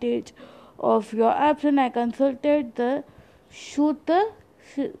advantage of your absence, I consulted the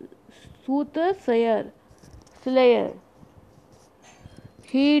Slayer.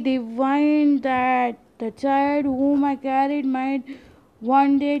 He divined that the child whom I carried might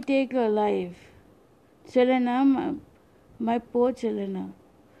one day take your life. Chelena, my poor Chelena.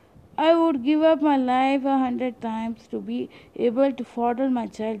 I would give up my life 100 times to be able to fondle my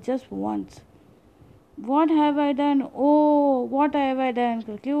child just once. What have I done? Oh, what have I done?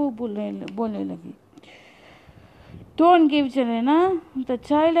 करके वो बोलने लगी. Don't give Chelena. The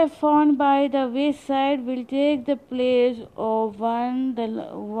child I found by the wayside will take the place of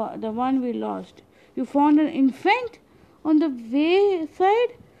the one we lost. You found an infant on the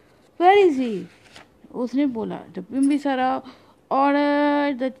wayside? Where is he? उसने बोला. The Bimbisara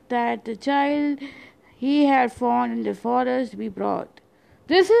ordered that the child he had found in the forest be brought.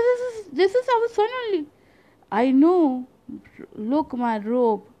 This is our son only. I know. Look, my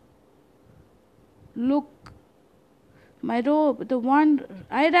robe. Look, my robe, the one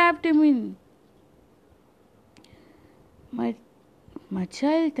I wrapped him in. My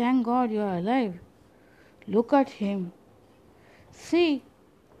child, thank God you are alive. Look at him. See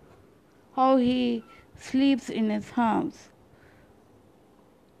how he sleeps in his arms.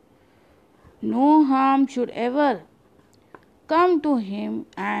 No harm should ever come to him,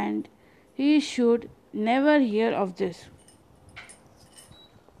 and he should never hear of this.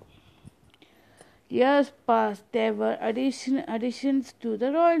 Years passed. There were additions to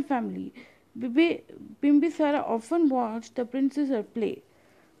the royal family. Bimbisara often watched the princes at play.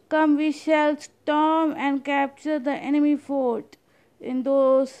 Come, we shall storm and capture the enemy fort in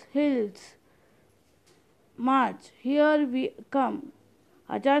those hills. March, here we come.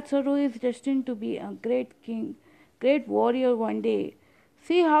 Ajatsattu is destined to be a great king, great warrior one day.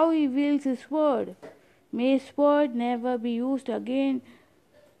 See how he wields his sword. May his sword never be used again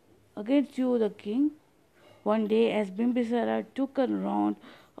against you, the king. One day, as Bimbisara took a round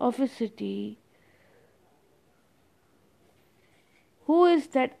of his city, who is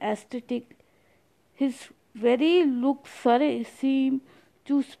that ascetic? His very looks seem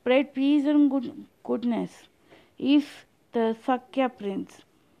to spread peace and goodness. Is the Sakya prince.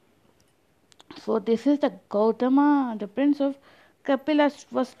 So this is the Gautama, the prince of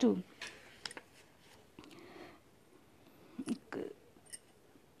Kapilavastu.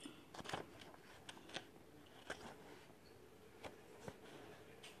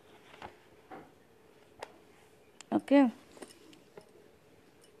 Okay.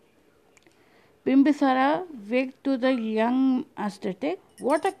 Bimbisara waked to the young ascetic.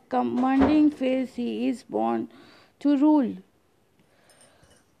 What a commanding face he is born to rule.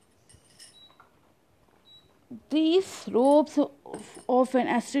 These robes of an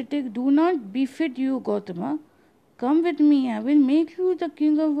ascetic do not befit you, Gautama. Come with me, I will make you the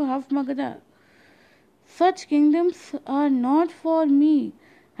king of half Magadha. Such kingdoms are not for me.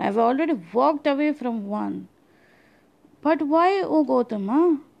 I have already walked away from one. But why, O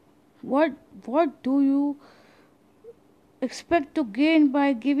Gautama? What do you expect to gain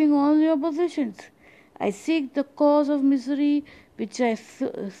by giving all your possessions? I seek the cause of misery which I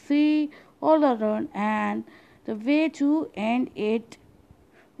see all around and the way to end it.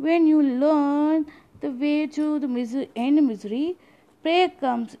 When you learn the way to the end misery, prayer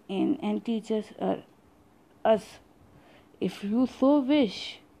comes in and teaches us. If you so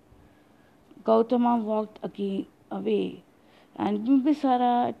wish. Gautama walked away. And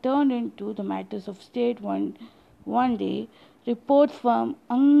Bimbisara turned into the matters of state one day. Reports from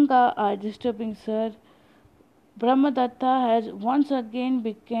Anga are disturbing, sir. Brahmadatta has once again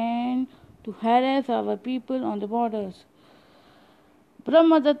begun to harass our people on the borders.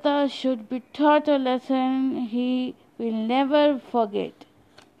 Brahmadatta should be taught a lesson he will never forget.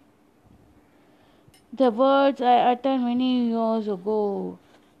 The words I uttered many years ago.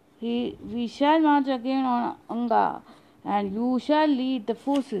 We shall march again on Anga, and you shall lead the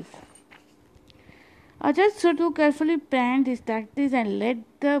forces. Ajatasattu carefully planned his tactics and led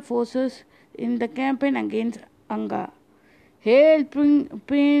the forces in the campaign against Anga. Hail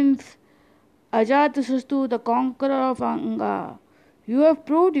Prince Ajatasattu, the conqueror of Anga. You have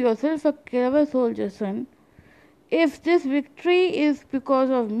proved yourself a clever soldier, son. If this victory is because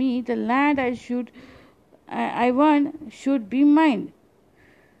of me, the land I won should be mine.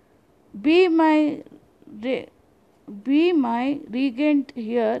 Be my regent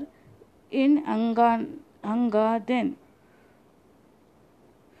here in Anga then.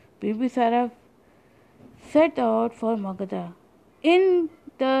 Bimbisara set out for Magadha. In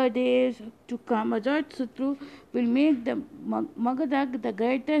the days to come, Ajatasattu will make the Magadha the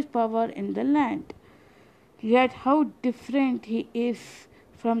greatest power in the land. Yet how different he is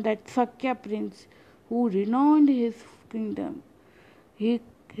from that Sakya prince who renowned his kingdom.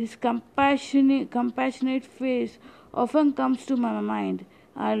 His compassionate face often comes to my mind.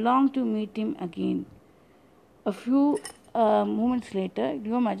 I long to meet him again. A few moments later,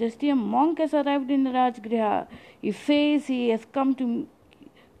 Your Majesty, a monk has arrived in the Rajgriha. He says he has come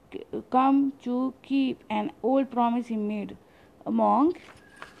to keep an old promise he made. A monk?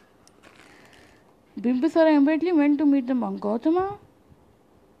 Bimbisara immediately went to meet the monk. Gautama,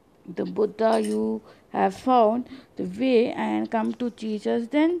 the Buddha you have found the way and come to teach us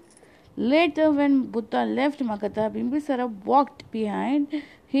then. Later, when Buddha left Magadha, Bimbisara walked behind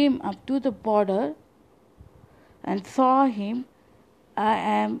him up to the border and saw him. I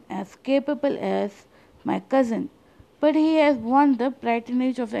am as capable as my cousin, but he has won the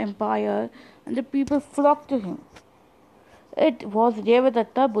patronage of the empire and the people flocked to him. It was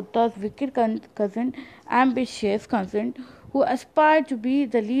Devadatta, Buddha's wicked cousin, ambitious cousin, who aspired to be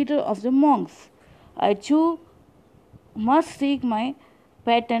the leader of the monks. I too must seek my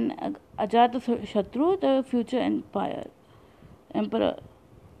patron Ajatasattu, the future emperor.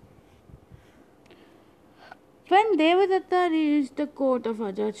 When Devadatta reached the court of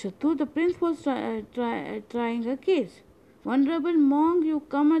Ajatasattu, the prince was trying a case. Venerable monk, you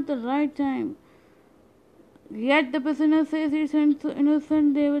come at the right time. Yet the prisoner says he is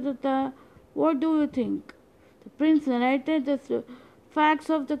innocent, Devadatta. What do you think? The prince narrated the facts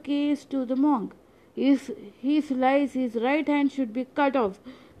of the case to the monk. He lies, his right hand should be cut off.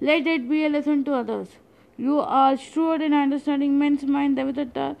 Let it be a lesson to others. You are shrewd in understanding men's mind,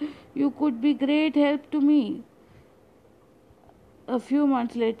 Devadatta. You could be great help to me. A few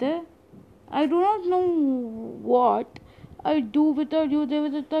months later, I do not know what I do without you,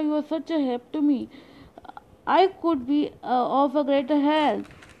 Devadatta. You are such a help to me. I could be of a greater help.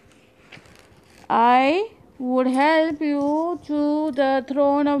 I would help you to the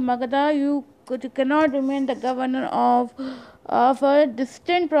throne of Magadha. You cannot remain the governor of a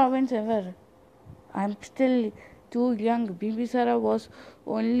distant province ever. I am still too young. Bimbisara was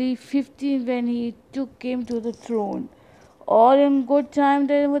only 15 when he came to the throne. All in good time,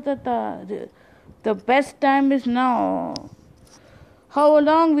 Devadatta. The best time is now. How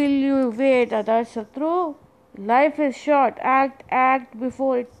long will you wait, Ajatasattu? Life is short. Act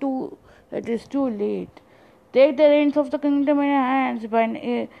before it is too late. Take the reins of the kingdom in your hands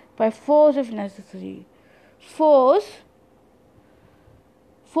by force if necessary. Force?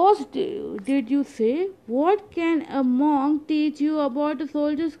 Force, did you say? What can a monk teach you about a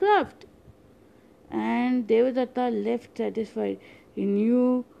soldier's craft? And Devadatta left satisfied. He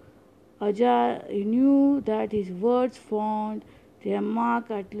knew that his words found their mark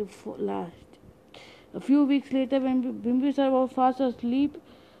at last. A few weeks later, when Bimbisara was fast asleep,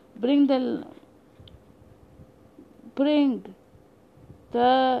 bring the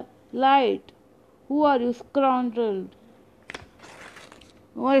light. Who are you, scoundrel?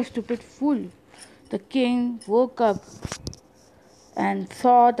 Oh, stupid fool. The king woke up and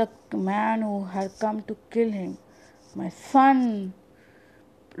saw the man who had come to kill him. My son,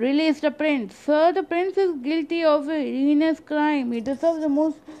 release the prince. Sir, the prince is guilty of a heinous crime. He deserves the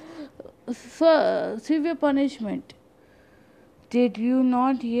most severe punishment. Did you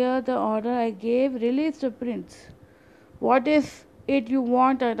not hear the order I gave? Release the prince. What is it you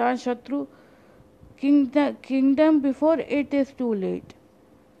want, Ajatasattu? Kingdom before it is too late.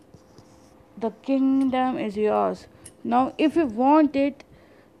 the kingdom is yours. Now, if you want it,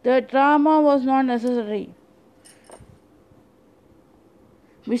 the drama was not necessary.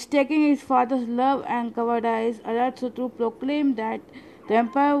 Mistaking his father's love and cowardice, Ajatasattu proclaimed that the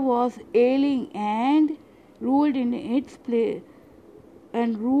empire was ailing and ruled in its place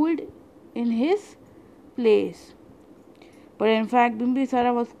and ruled in his place. But in fact,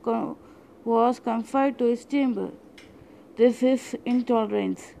 Bimbisara was confined to his chamber. This is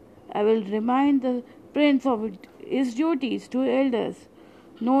intolerance. I will remind the prince of his duties to elders.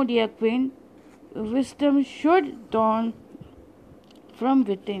 No, dear queen, wisdom should dawn from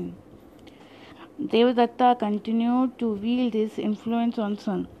within. Devadatta continued to wield his influence on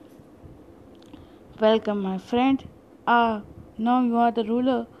son. Welcome, my friend. Ah, now you are the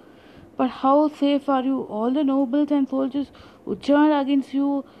ruler. But how safe are you? All the nobles and soldiers who turned against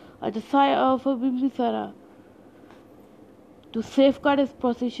you are the sire of Bimbisara. To safeguard his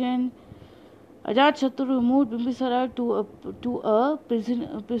position, Ajatasattu removed Bimbisara to a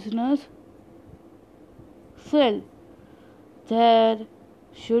prisoner's cell. There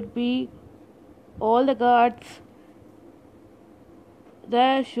should be all the guards.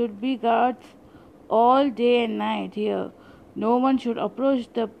 There should be guards all day and night here. No one should approach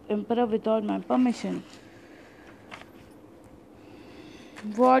the emperor without my permission.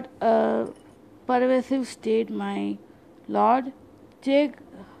 What a pervasive state, my lord. Take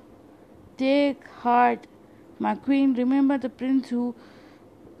heart, my queen. Remember the prince who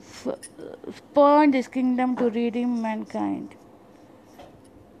spurned his kingdom to redeem mankind.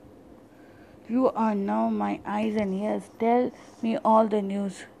 You are now my eyes and ears. Tell me all the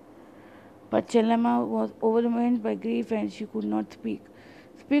news. But Chelama was overwhelmed by grief and she could not speak.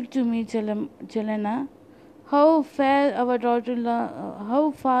 Speak to me, Chelena. How fast our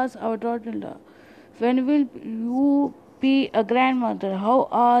daughter-in-law? When will you be a grandmother? How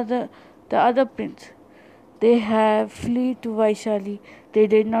are the other prince? They have fled to Vaishali. They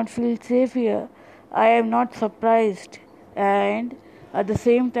did not feel safe here. I am not surprised, and at the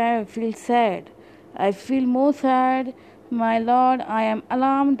same time I feel sad. I feel more sad, my lord. I am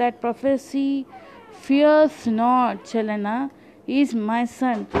alarmed that prophecy. Fears not, Chelena. He is my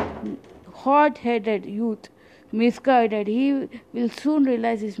son, hot-headed youth, misguided. He will soon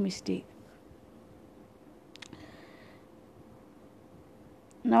realize his mistake.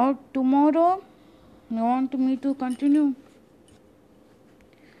 Now tomorrow, you want me to continue?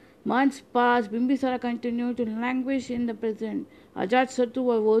 Months passed. Bimbisara continued to languish in the present. Ajatasattu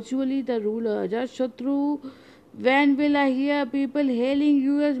was virtually the ruler. Ajatasattu, when will I hear people hailing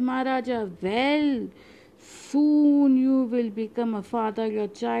you as Maharaja? Well, soon you will become a father. Your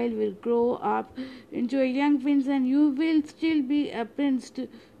child will grow up into a young prince, and you will still be a prince,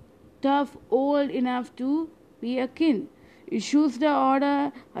 tough, old enough to be a king. Issues the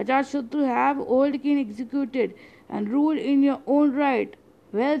order, Ajatasattu, have old king executed and rule in your own right.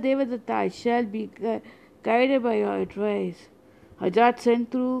 Well, Devadatta, I shall be guided by your advice.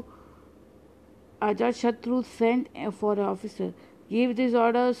 Ajatasattu sent for an officer. Give these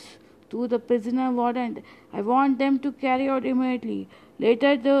orders to the prisoner warden. I want them to carry out immediately.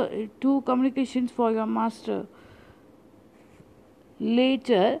 Later, the two communications for your master.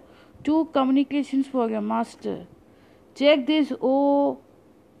 Check this, O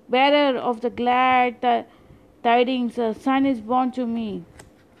bearer of the glad tidings. A son is born to me.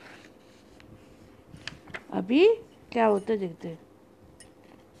 अभी क्या होता है देखते हैं.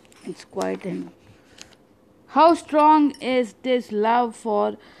 It's quite enough. How strong is this love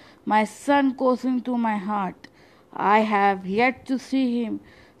for my son coursing through my heart? I have yet to see him.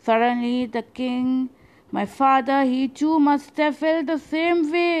 Suddenly the king, my father, he too must have felt the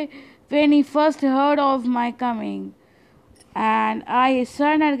same way when he first heard of my coming. And I, his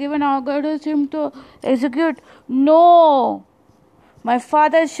son, had given orders him to execute. No! My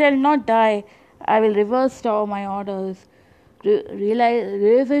father shall not die. I will reverse all my orders.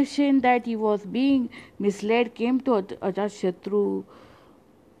 Realization that he was being misled came to Ajatasattu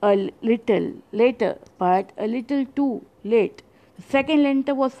a little later, but a little too late. The second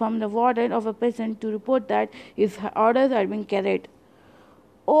letter was from the warden of a prison to report that his orders had been carried.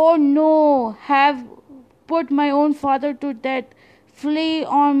 Oh no! Have put my own father to death. Flee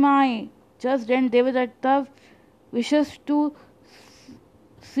on my. Just then Devadatta wishes to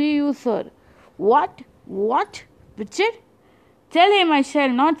see you, sir. What? Richard? Tell him I shall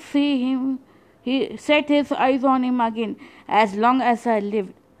not see him. He set his eyes on him again as long as I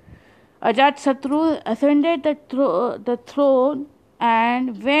lived. Ajatasattu ascended the throne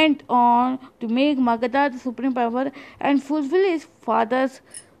and went on to make Magadha the supreme power and fulfill his father's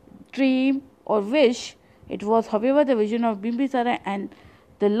dream or wish. It was, however, the vision of Bimbisara and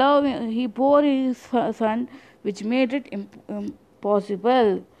the love he bore his son, which made it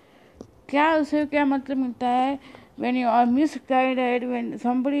impossible. क्या उसे क्या मतलब मिलता है when you are misguided, when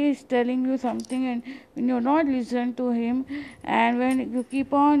somebody is telling you something and when you not listen to him, and when you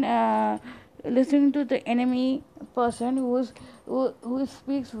keep on listening to the enemy person who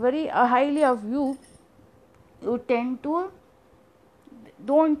speaks very highly of you, you tend to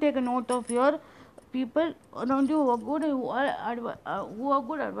don't take a note of your people around you who are good, who are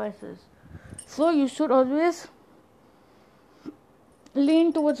good advisors. So you should always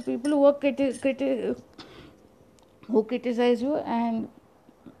lean towards people who are who criticize you and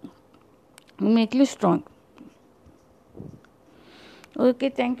make you strong. Okay,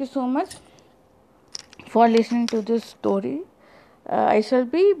 thank you so much for listening to this story. I shall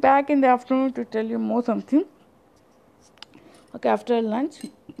be back in the afternoon to tell you more something. Okay, after lunch,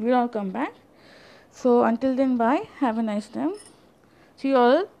 we'll all come back. So until then, bye. Have a nice time. See you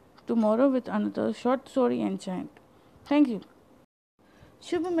all tomorrow with another short story and chant. Thank you.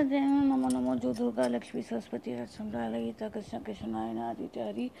 शुभ मध्याह्न नमो नमो जो दुर्गा लक्ष्मी सरस्वती रसमरा ललिता कृष्ण कृष्ण नारायण आदित्य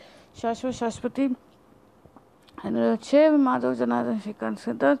हरि शाश्वत शाश्वती शिव माधव जनार्दन श्रीकांत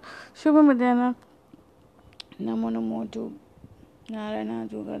सिद्धार्थ शुभ मध्याह्न Namo Namo to Narayana,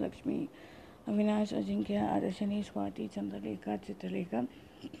 Durga, Lakshmi, Avinash, Ajinkya, Adashani, Swati, Chandralekha, Chitralekha,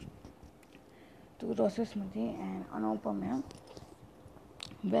 to Rosasmati and Anupamya.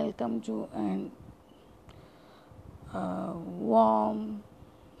 Welcome to an warm,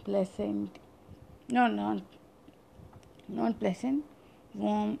 pleasant, no, not pleasant,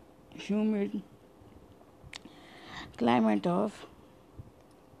 warm, humid climate of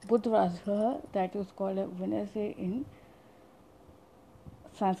Budhvarasvaha, that is called a Wednesday in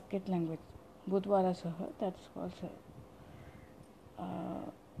Sanskrit language. Budhvarasvaha, that is called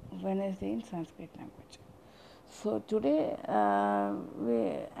Wednesday in Sanskrit language. So today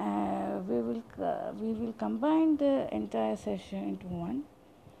we will combine the entire session into one.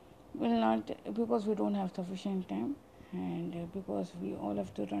 Will not, because we don't have sufficient time and because we all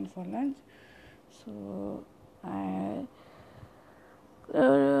have to run for lunch. So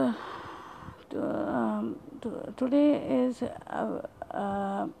today is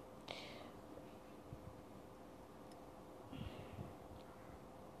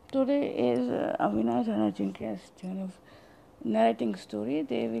Avinash and Ajinkya's turn of narrating story.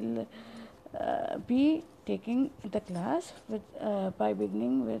 They will be taking the class with by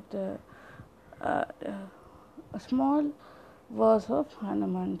beginning with a small verse of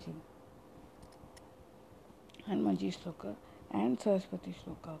Hanumanji Shloka and Saraswati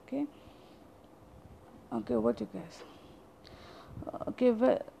Shloka. Okay, over to you guys. Okay,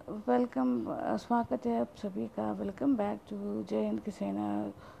 welcome, स्वागत है आप सभी का. Welcome back to Jai Hind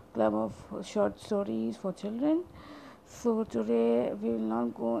Kisena Club of Short Stories for Children. So today we will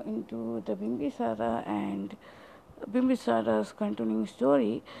not go into the Bimbisara and Bimbisara's continuing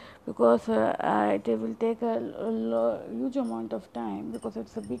story because it will take a huge amount of time because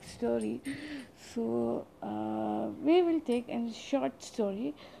it's a big story. So we will take a short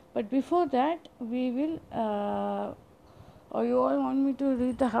story, but before that we will or you all want me to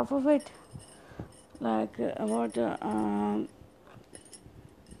read the half of it, like about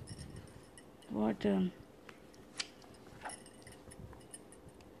what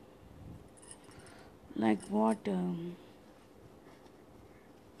like what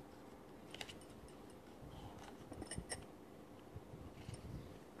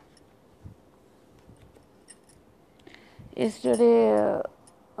yesterday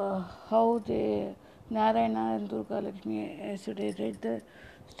how the Narayana and Durga Lakshmi yesterday read the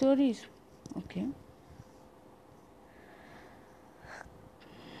stories. Okay.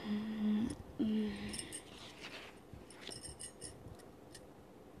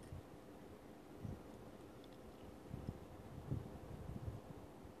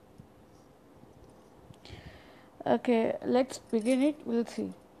 Okay, let's begin it. We'll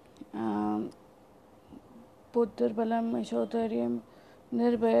see. Putrbalam Yashodharyam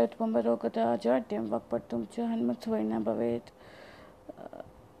Nirbhayat Pambarokata Jatyam Vakpatum Cha Hanmatsvaina Bhavet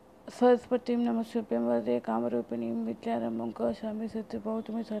Saraswatim Namasyapyam Vade Kamarupinim Vidyarambhanka Swami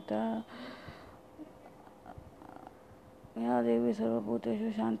Satyabhautami Sata Ya Devi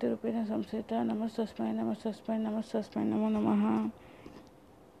Sarvabhuteshu Shanti Rupena Samsita Namastasmai Namo Namaha.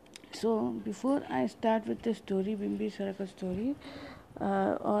 So before I start with the story, Bimbisara story,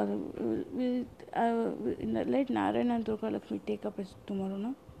 or will let Narayana and Durga Lakshmi take up it tomorrow,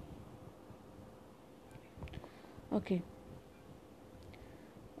 no? Okay.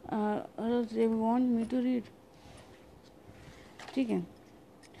 Or else they want me to read. Okay.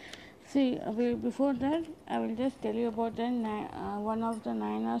 See, before that, I will just tell you about one of the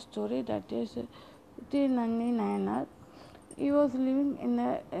Nayanar story, that is the Nanni Nayanar. He was living in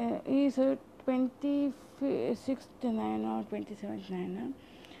he is a 26th Nayanar, 27th Nayanar.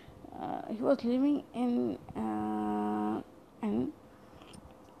 He was living in an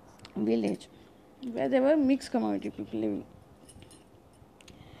village where there were mixed community people living.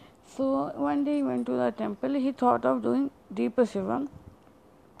 So one day he went to the temple. He thought of doing Deepa Shiva.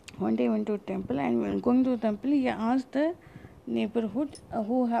 One day he went to a temple, and when going to the temple, he asked the neighborhood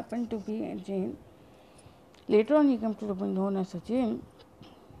who happened to be a Jain. Later on, he came to be known as a Jain.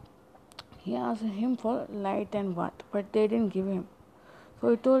 He asked him for light and what, but they didn't give him. So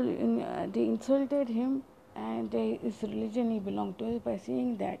he told, they insulted him and his religion he belonged to by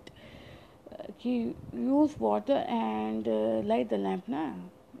saying that he use water and light the lamp. Na,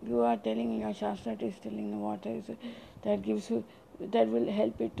 you are telling, your Shastra is telling the water is, that gives you, that will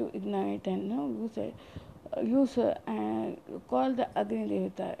help it to ignite, and use call the Agni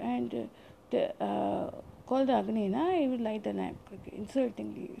Devata and call the Agni, na, he will light the lamp.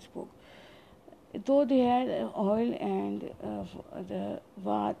 Insultingly spoke. Though they had oil and the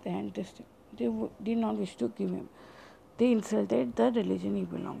vat and this, they did not wish to give him. They insulted the religion he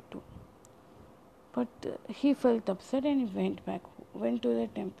belonged to. But he felt upset and he went to the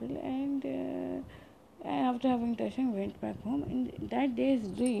temple, and after having darshan, went back home. In that day's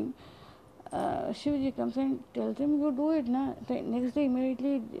dream, Shivaji comes and tells him, you do it now. The next day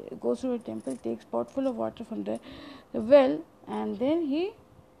immediately goes to the temple, takes pot full of water from the well, and then he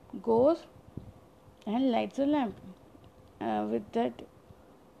goes and lights a lamp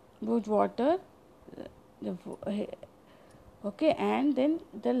with water. Okay, and then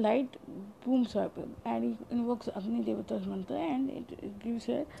the light booms up, and he invokes Agni Devata's mantra, and it gives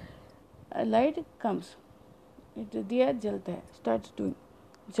a light comes. दिया जलता है, starts doing,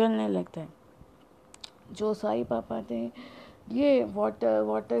 जलने लगता है. जो साई पापा ने ये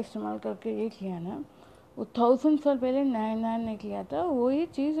वाटर इस्तेमाल करके ये किया ना, वो 1000 साल पहले नायनार ने किया था. वही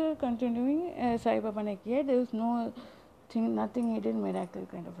चीज़ कंटिन्यूइंग साई पापा ने किया. There is no thing, nothing he did miracle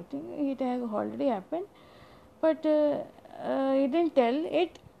kind of a thing. It has already happened, but he didn't tell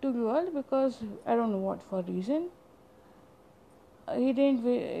it to you all because I don't know what for reason. He didn't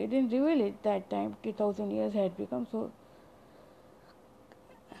reveal it that time. 1000 years had become so.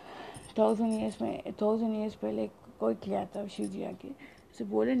 1000 years पहले कोई किया था शिव जी आके, इसे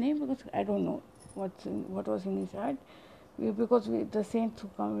बोले नहीं, because I don't know what was in his heart, because the saints who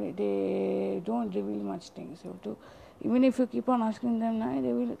come, they don't reveal much things. So even if you keep on asking them now,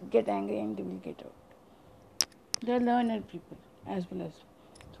 they will get angry and they will get out. They are learned people as well as.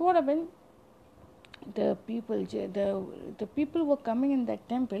 So what happened? The people were coming in that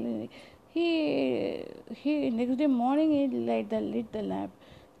temple. He next day morning he lit the lamp,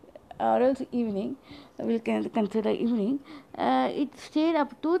 or else evening, we can consider evening. It stayed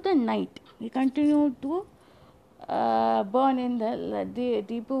up to the night. He continued to burn in the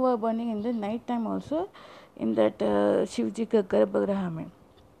people were burning in the night time also in that Shivji ka Garbhagriha mein.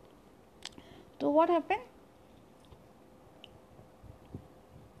 So what happened?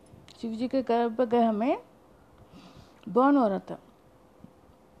 Shivji के गर्भगृह में burn हो रहा था.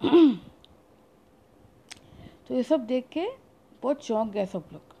 तो ये सब देख के बहुत चौंक गए सब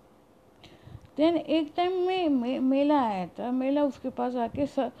लोग. देन एक टाइम में मेला आया था. मेला उसके पास आके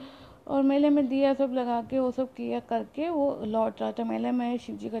और मेले में दिया सब लगा के वो सब किया करके वो लौट रहा था. मेले में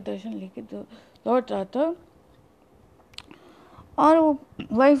शिवजी का दर्शन लेके लौट रहा था. और वो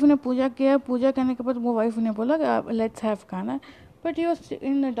वाइफ ने पूजा किया. पूजा करने के बाद वो वाइफ ने बोला लेट्स हैव खाना. But he was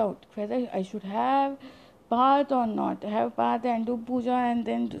in a doubt whether I should have bath or not. Have bath and do puja and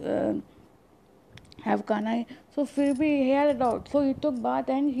then have kana. So he had a doubt. So he took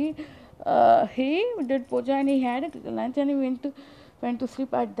bath and he did puja and he had lunch and he went to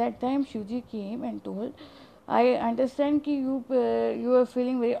sleep. At that time, Shivji came and told, I understand that you were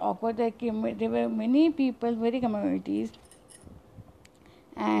feeling very awkward. That there were many people, many communities,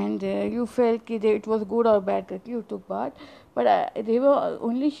 and you felt that it was good or bad that you took bath. But they were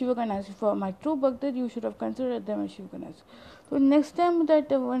only Shiva Ganas. For my true Bhaktas, you should have considered them as Shiva Ganas. So next time that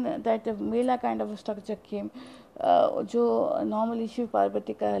Mela kind of a structure came, जो normally Shiv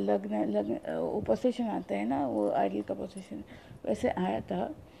Parvati का लग्न possession आता है ना, वो idol का possession वैसे आया था.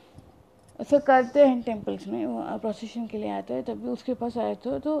 ऐसा करते हैं टेम्पल्स में, वो प्रोसेशन के लिए आता है. तभी उसके पास आया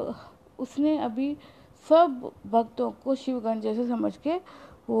था. तो उसने अभी सब भक्तों को शिवगण जैसे समझ के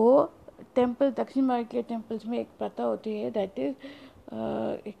वो टेम्पल, दक्षिण भारत के टेम्पल्स में एक प्रथा होती है, दैट इज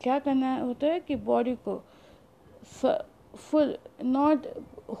क्या करना होता है कि बॉडी को full, not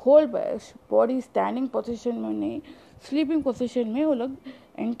whole body standing position में नहीं, स्लीपिंग पोजीशन में वो लोग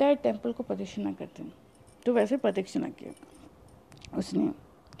एंटायर टेम्पल को प्रदक्षिणा करते हैं। तो वैसे प्रदक्षिणा किया उसने।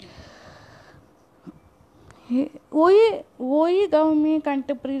 वही गांव में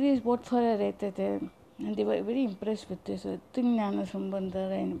कंटेम्प्रेरीज बहुत सारे रहते थे, and they were very impress with this ज्ञान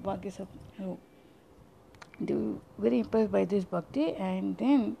संबंधर एंड बाकी सब लोग, they were very impressed by this bhakti, and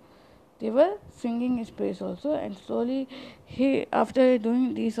then they were singing his praise also. And slowly he, after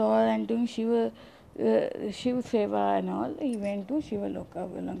doing this all and doing Shiva Seva and all, he went to Shiva Loka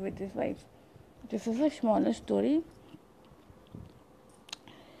along with his wife. This is a smaller story.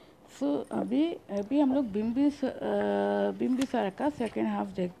 So अभी हम लोग बिम्बिसारा का second half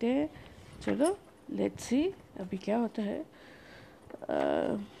देखते हैं। चलो let's see अभी क्या होता है।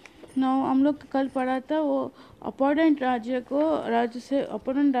 हम लोग कल पढ़ा था वो अपोनेंट राज्य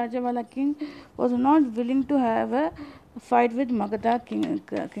वाला king was not willing to have a fight with Magadha king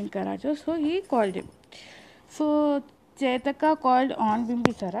का राजा, so he called him. So चेतका called on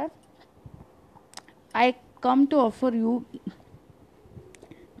Bimbisara, I come to offer you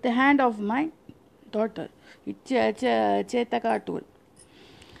the hand of my daughter, चेतका told.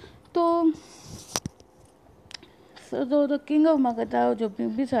 तो So the king of Magadha, जो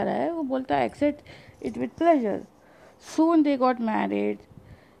बिम्बिसारा है, वो बोलता है accept it with pleasure. Soon they got married.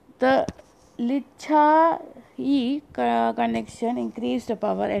 The Lichai connection increased the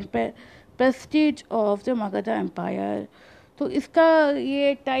power and prestige of the Magadha Empire. तो इसका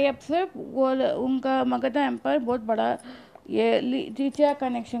ये tie up से वो उनका मगधा एम्पायर बहुत बड़ा, ये लिचा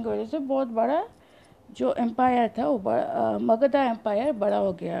कनेक्शन की वजह से बहुत बड़ा जो एम्पायर था वो मगधा एम्पायर बड़ा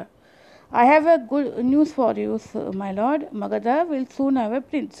हो गया। I have a good news for you, my lord. Magadha will soon have a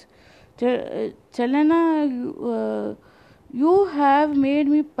prince. Chalana, you have made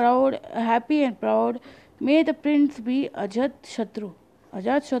me proud, happy and proud. May the prince be Ajat Shatru.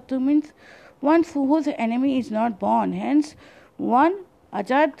 Ajat Shatru means one whose enemy is not born. Hence, one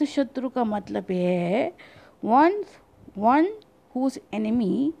Ajat Shatru का मतलब है one whose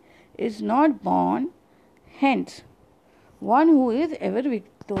enemy is not born. Hence, one who is ever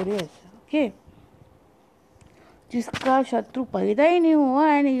victorious. Okay, जिसका शत्रु पैदा ही नहीं हुआ,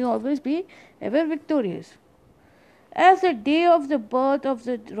 and he always be ever victorious. As the day of the birth of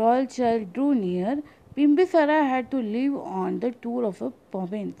the royal child drew near, Bimbisara had to leave on the tour of a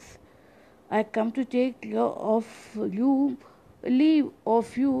province. I come to take leave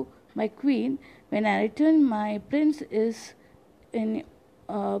of you, my queen. When I return, my prince in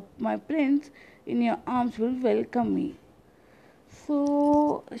your arms will welcome me.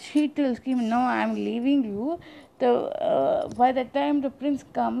 So she tells him, no, I am leaving you. By the time the prince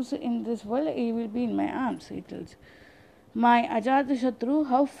comes in this world, he will be in my arms, he tells. My Ajatashatru,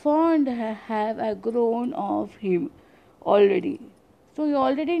 how fond have I grown of him already. So he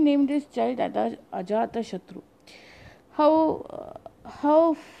already named his child Ajatashatru. How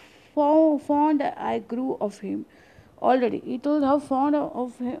fond I grew of him already. He told how fond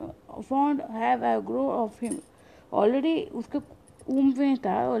have I grown of him already. उसके womb में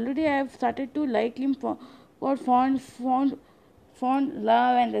था, already I have started to like him, got fond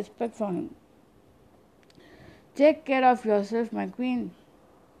love and respect for him. Take care of yourself, my queen.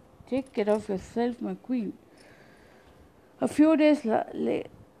 Take care of yourself, my queen. A few days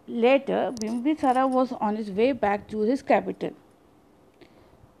later, Bimbisara was on his way back to his capital.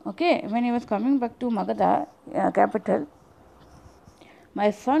 Okay, when he was coming back to Magadha capital, my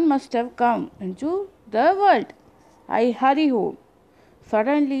son must have come into the world. I hurry home.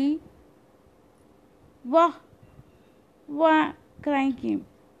 Suddenly, wah, crying him.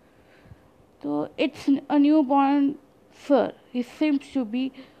 So it's a newborn sir. He seems to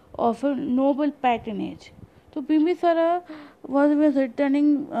be of a noble patronage. So Bimbisara was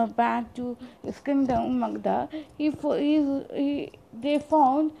returning back to his kingdom Magadha. He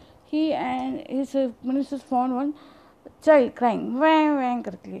and his ministers found one child crying, wang wang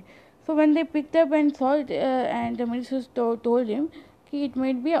करके. So when they picked up and saw it, and the ministers told him, it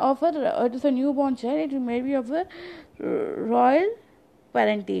might be of it is a newborn child, it may be of a royal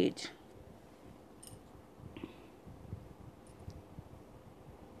parentage.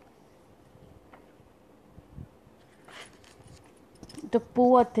 The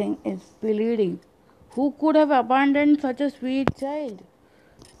poor thing is bleeding. Who could have abandoned such a sweet child?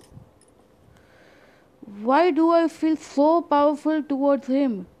 Why do I feel so powerful towards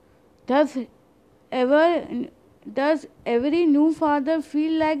him? Does every new father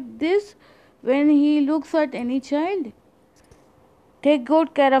feel like this when he looks at any child? Take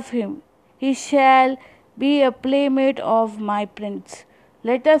good care of him. He shall be a playmate of my prince.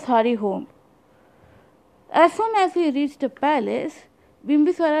 Let us hurry home. As soon as he reached the palace,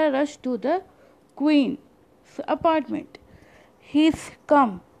 Bimbisara rushed to the queen's apartment. He's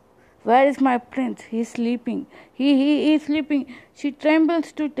come. Where is my prince? He is sleeping. He is sleeping. She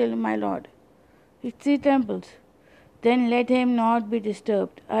trembles to tell my lord. She trembles. Then let him not be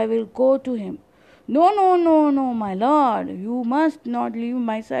disturbed. I will go to him. No, no, no, no, my lord. You must not leave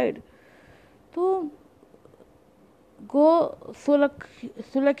my side. So go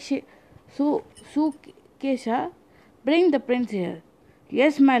Sukesha, bring the prince here.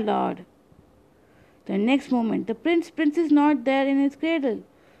 Yes, my lord. The next moment, the prince is not there in his cradle.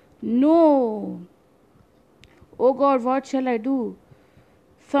 No. Oh God, what shall I do?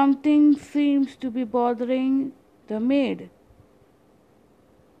 Something seems to be bothering the maid.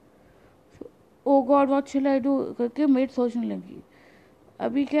 Oh God, what shall I do? करके made सोचने लगी.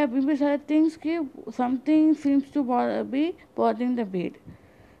 अभी क्या अभी भी सारे things कि something seems to be bothering the bed.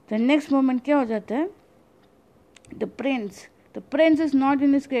 The next moment क्या हो जाता है? The Prince is not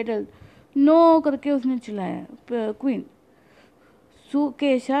in his cradle. No करके उसने चिल्लाया. Queen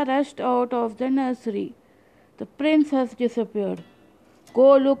Sukesha rushed out of the nursery. The prince has disappeared.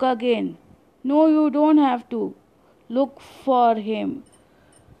 Go look again. No, you don't have to. Look for him.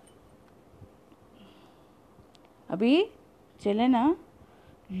 Abhi, chale na.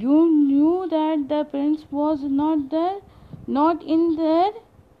 You knew that the prince was not there, not in there,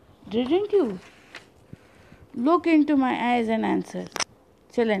 didn't you? Look into my eyes and answer.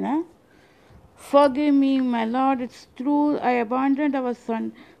 Chale na. Forgive me, my lord, it's true I abandoned our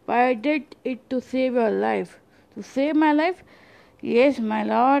son, but I did it to save your life. To save my life? Yes, my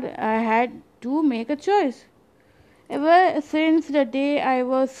lord, I had to make a choice. Ever since the day I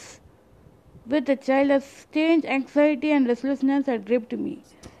was with the child, a strange anxiety and restlessness had gripped me.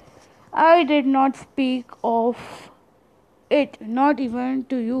 I did not speak of it, not even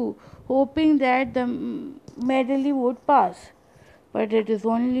to you, hoping that the medley would pass. But it is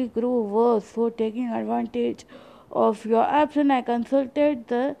only grew worse. So, taking advantage of your absence, I consulted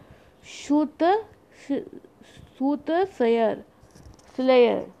the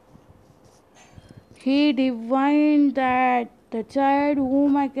Slayer. He divined that the child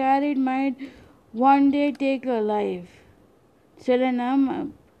whom I carried might one day take a life. Chelena,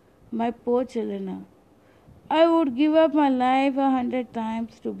 my poor Chelena. I would give up my life 100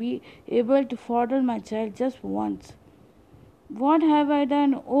 times to be able to fondle my child just once. What have I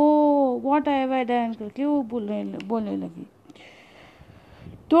done? Oh, what have I done? करके वो बोलने लगी.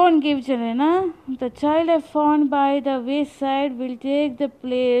 Don't give Chelena. The child I found by the wayside will take the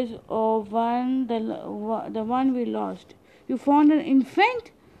place of the one we lost. You found an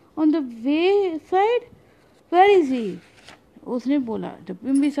infant on the wayside? Where is he? उसने बोला. The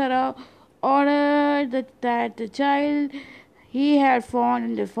Bimbisara ordered that the child he had found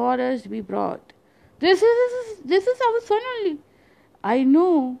in the forest be brought. This is our son only. I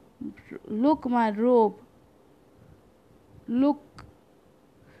know. Look, my robe. Look,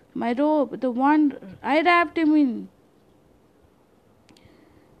 my robe, the one I wrapped him in.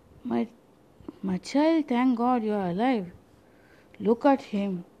 My child, thank God you are alive. Look at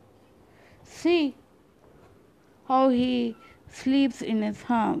him. See how he sleeps in his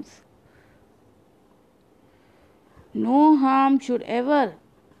arms. No harm should ever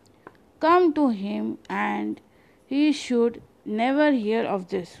come to him, and he should never hear of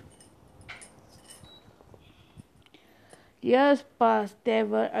this. Years passed. There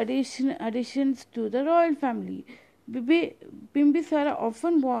were additions to the royal family. Bimbisara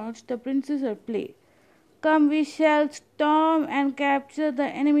often watched the princess at play. Come, we shall storm and capture the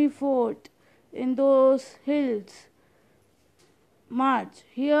enemy fort in those hills. March,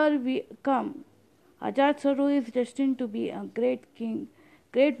 here we come. Ajatsattu is destined to be a great king,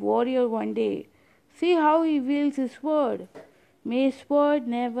 great warrior one day. See how he wields his sword. May his sword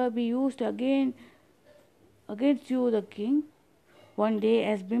never be used again against you, the king. One day,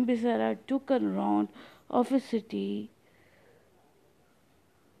 as Bimbisara took a round of his city,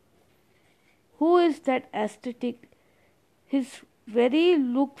 who is that ascetic? His very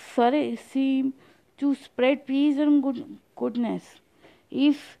looks seem to spread peace and goodness.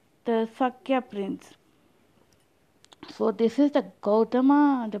 If the Sakya prince. So this is the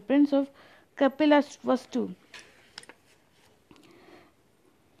Gautama, the prince of Kapilavastu.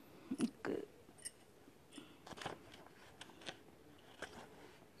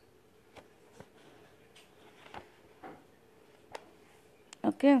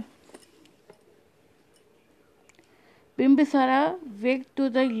 Okay. Bimbisara waked to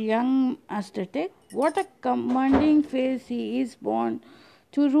the young ascetic. What a commanding face he is born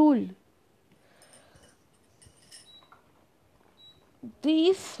to rule.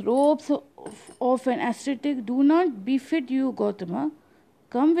 These robes of an ascetic do not befit you, Gautama.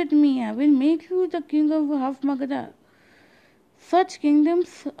 Come with me, I will make you the king of half Magadha. Such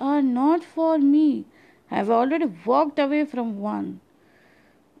kingdoms are not for me. I have already walked away from one.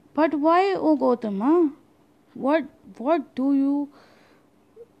 But why, O Gautama? What what do you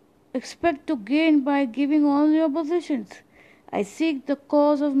expect to gain by giving all your possessions? I seek the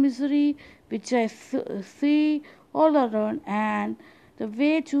cause of misery which I see all around and the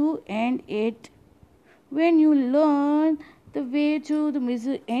way to end it. When you learn the way to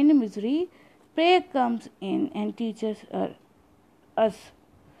the end misery, prayer comes in and teaches us.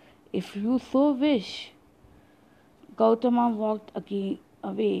 If you so wish. Gautama walked again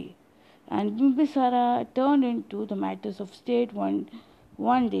away, and Bimbisara turned into the matters of state one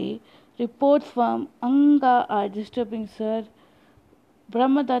day. Reports from Anga are disturbing, sir.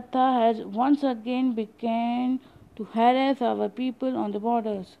 Brahmadatta has once again begun to harass our people on the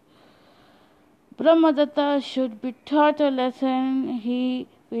borders. Brahmadatta should be taught a lesson he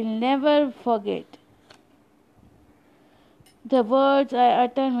will never forget. The words I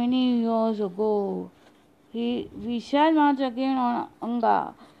uttered many years ago. We shall march again on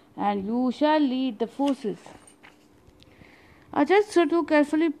Anga, and you shall lead the forces. Ajatasattu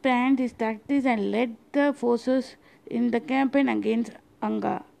carefully planned his tactics and led the forces in the campaign against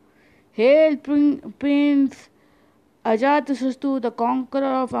Anga. Hail Prince Ajatasattu, the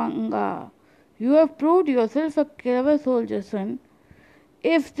conqueror of Anga! You have proved yourself a clever soldier, son.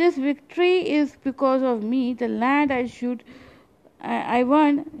 If this victory is because of me, the land I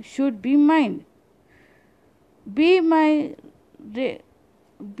won should be mine. Be my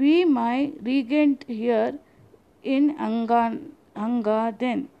regent here in Anga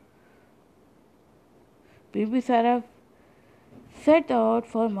then. Bimbisara set out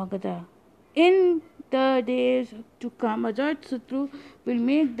for Magadha. In the days to come, Ajatasattu will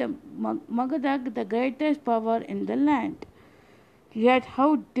make the Magadha the greatest power in the land. Yet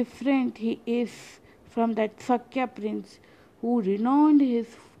how different he is from that Sakya prince who renowned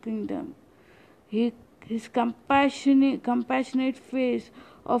his kingdom. His compassionate face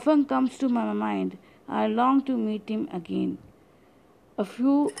often comes to my mind. I long to meet him again. A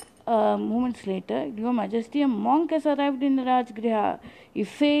few moments later, Your Majesty, a monk has arrived in the Rajgriha. He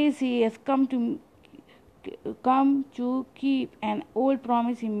says he has come to keep an old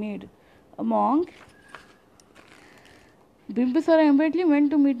promise he made. A monk? Bimbisara immediately went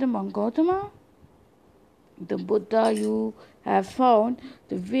to meet the monk. Gautama, the Buddha you have found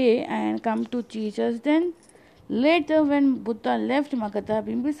the way and come to teach us then. Later, when Buddha left Magadha,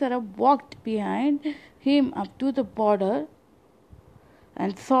 Bimbisara walked behind him up to the border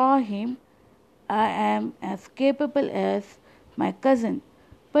and saw him. I am as capable as my cousin,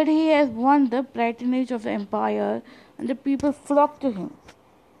 but he has won the patronage of the empire and the people flocked to him.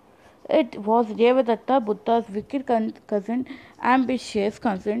 It was Devadatta, Buddha's wicked cousin, ambitious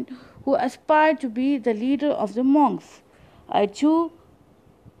cousin, who aspired to be the leader of the monks. I too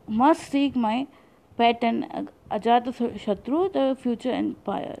must seek my patron Ajatasattu, the future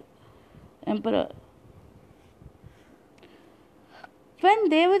emperor. When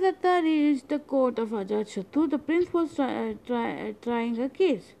Devadatta reached the court of Ajatasattu, the prince was trying a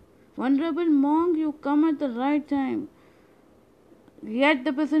case. Venerable monk, you come at the right time. Yet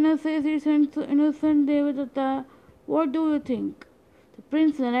the prisoner says he is innocent, Devadatta. What do you think? The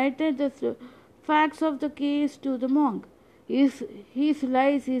prince narrated the facts of the case to the monk. He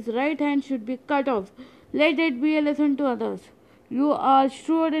lies, his right hand should be cut off. Let it be a lesson to others. You are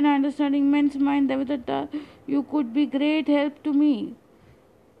shrewd in understanding men's mind, Devadatta. You could be great help to me.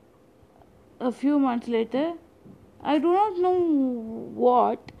 A few months later, I do not know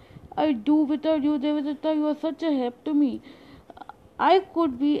what I do without you, Devadatta. You are such a help to me. I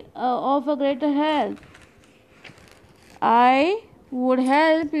could be of a greater help. I would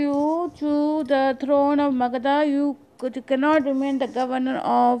help you to the throne of Magadha. You cannot remain the governor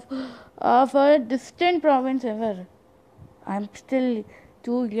of a distant province ever. I am still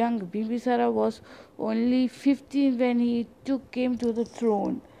too young. Bimbisara was only 15 when he came to the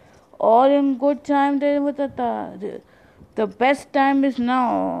throne. All in good time, Devadatta. The best time is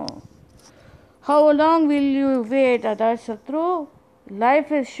now. How long will you wait, Ajatasattu?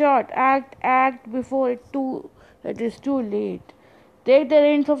 Life is short. Act before it is too late. Take the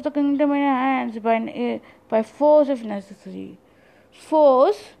reins of the kingdom in your hands by force if necessary.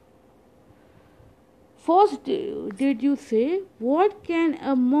 Force? Force, did you say? What can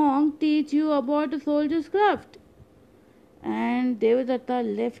a monk teach you about a soldier's craft? And Devadatta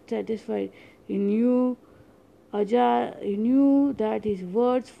left satisfied. He knew that his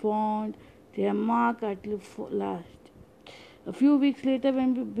words found their mark at last. A few weeks later,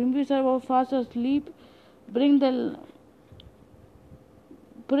 when Bimbisara was fast asleep, bring the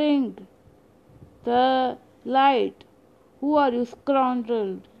light. Who are you,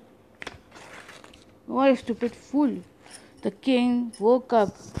 scoundrel? Why, stupid fool? The king woke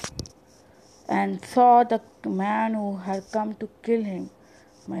up and saw the man who had come to kill him.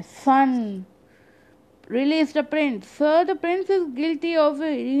 My son, release the prince. Sir, the prince is guilty of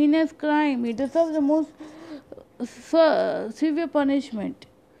a heinous crime. He deserves the most severe punishment.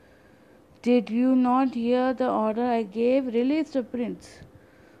 Did you not hear the order I gave? Release the prince.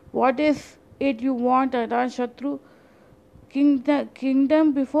 What is it you want, Ajatashatru?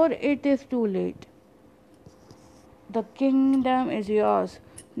 Kingdom before it is too late. The kingdom is yours.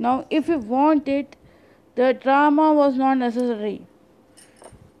 Now, if you want it, the drama was not necessary.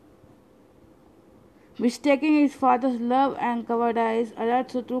 Mistaking his father's love and cowardice,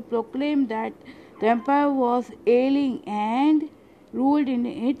 Ajatashatru proclaimed that the empire was ailing and ruled in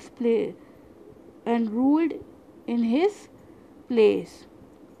its place ruled in his place.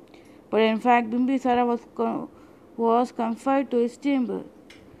 But in fact, Bimbisara was confined to his chamber.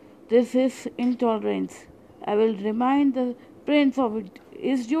 This is intolerance. I will remind the prince of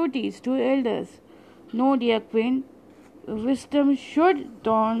his duties to elders. No, dear queen, wisdom should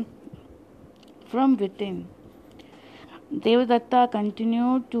dawn from within. Devadatta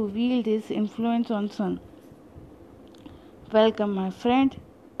continued to wield his influence on son. Welcome, my friend.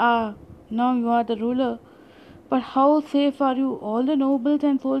 Ah, now you are the ruler. But how safe are you? All the nobles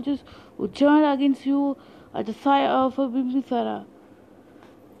and soldiers who turned against you are the sire of Bimbisara.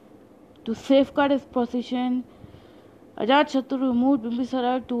 To safeguard his position, Ajatashatru removed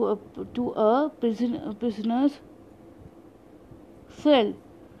Bimbisara to a prisoner's cell.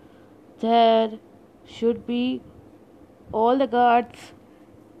 There should be all the guards.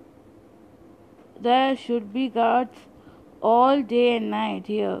 There should be guards all day and night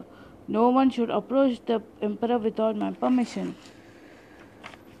here. No one should approach the emperor without my permission.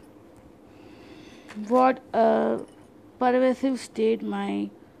 What a pervasive state, my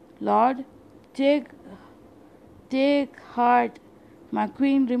lord. Take heart, my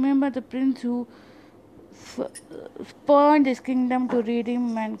queen. Remember the prince who spurned his kingdom to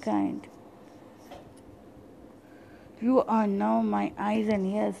redeem mankind. You are now my eyes and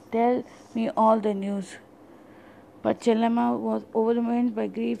ears. Tell me all the news. But Chelama was overwhelmed by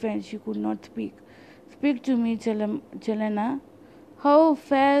grief and she could not speak. Speak to me, Chelena. How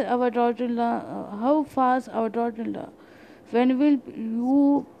fast our daughter-in-law? When will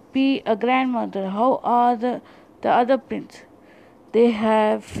you be a grandmother? How are the other princes? They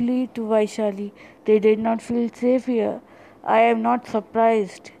have fled to Vaishali. They did not feel safe here. I am not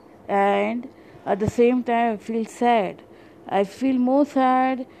surprised, and at the same time I feel sad. I feel more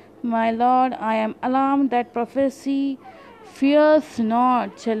sad, my lord. I am alarmed that prophecy. Fears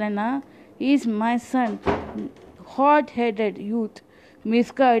not, Chelena. He is my son, hot-headed youth,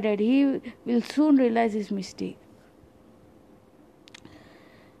 misguided. He will soon realize his mistake.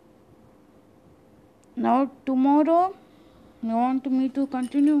 Now tomorrow, you want me to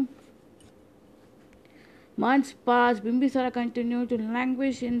continue? Months passed. Bimbisara continued to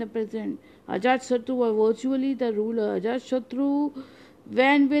languish in the present. Ajatashatru was virtually the ruler. Ajatashatru,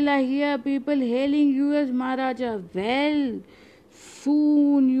 when will I hear people hailing you as Maharaja? Well,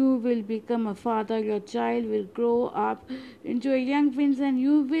 soon you will become a father. Your child will grow up into a young prince, and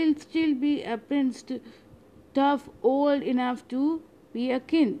you will still be a prince, tough, old enough to be a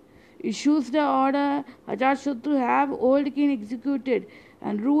king. Issues the order, Ajatashatru, have old king executed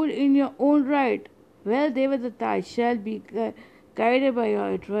and rule in your own right. Well, Devadatta, I shall be guided by your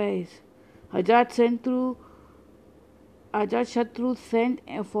advice. Ajatashatru sent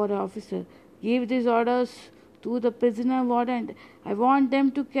for the officer. Give these orders to the prisoner warden. I want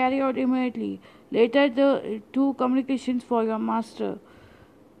them to carry out immediately. Later, the two communications for your master.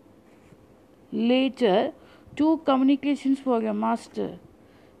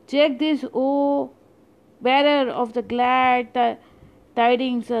 Check this, O bearer of the glad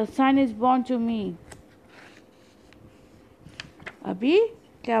tidings. A son is born to me. अभी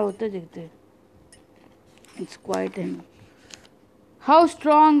क्या होता है देखते हैं. It's quite an. How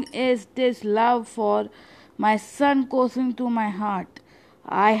strong is this love for my son coursing through my heart?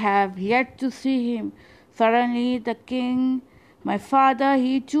 I have yet to see him. Suddenly the king, my father,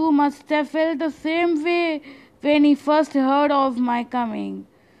 he too must have felt the same way when he first heard of my coming.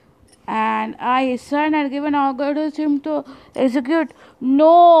 And I, his son, had given orders him to execute.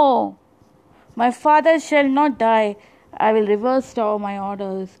 No, my father shall not die. I will reverse all my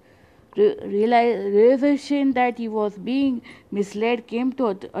orders. Realization that he was being misled came to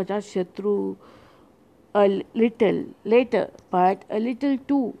Ajatashatru a little later, but a little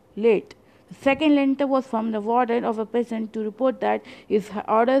too late. The second letter was from the warden of a prison to report that his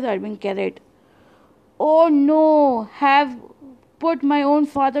orders had been carried. Oh no, have put my own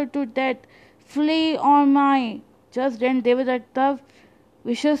father to death. Flee on my. Just then Devadatta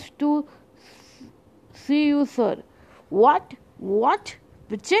wishes to see you, sir. What? What?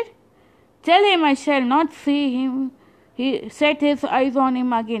 Richard? Tell him I shall not see him. He set his eyes on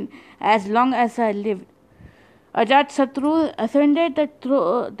him again, as long as I lived. Ajatasattu ascended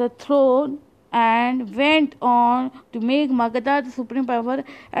the throne and went on to make Magadha the supreme power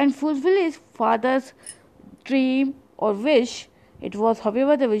and fulfill his father's dream or wish. It was,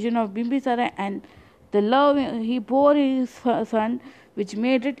 however, the vision of Bimbisara and the love he bore his son which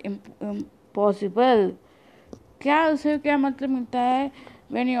made it impossible. क्या उसे क्या मतलब मिलता है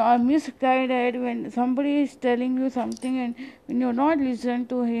when you are misguided, when somebody is telling you something and when you not listen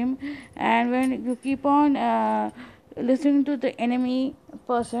to him, and when you keep on listening to the enemy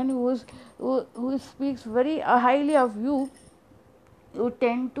person who speaks very highly of you, you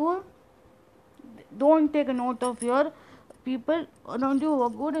tend to don't take a note of your people around you who are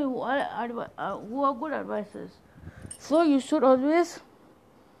good and who are good advisors. So you should always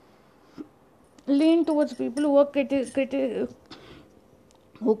lean towards people who are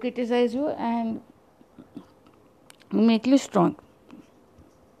who criticize you and make you strong.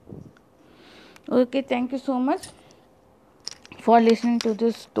 Okay, thank you so much for listening to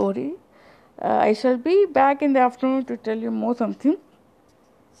this story. I shall be back in the afternoon to tell you more something.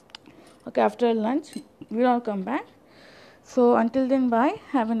 Okay, after lunch we'll all come back. So until then, bye.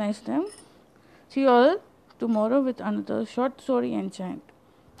 Have a nice time. See you all tomorrow with another short story and chant.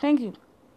 Thank you.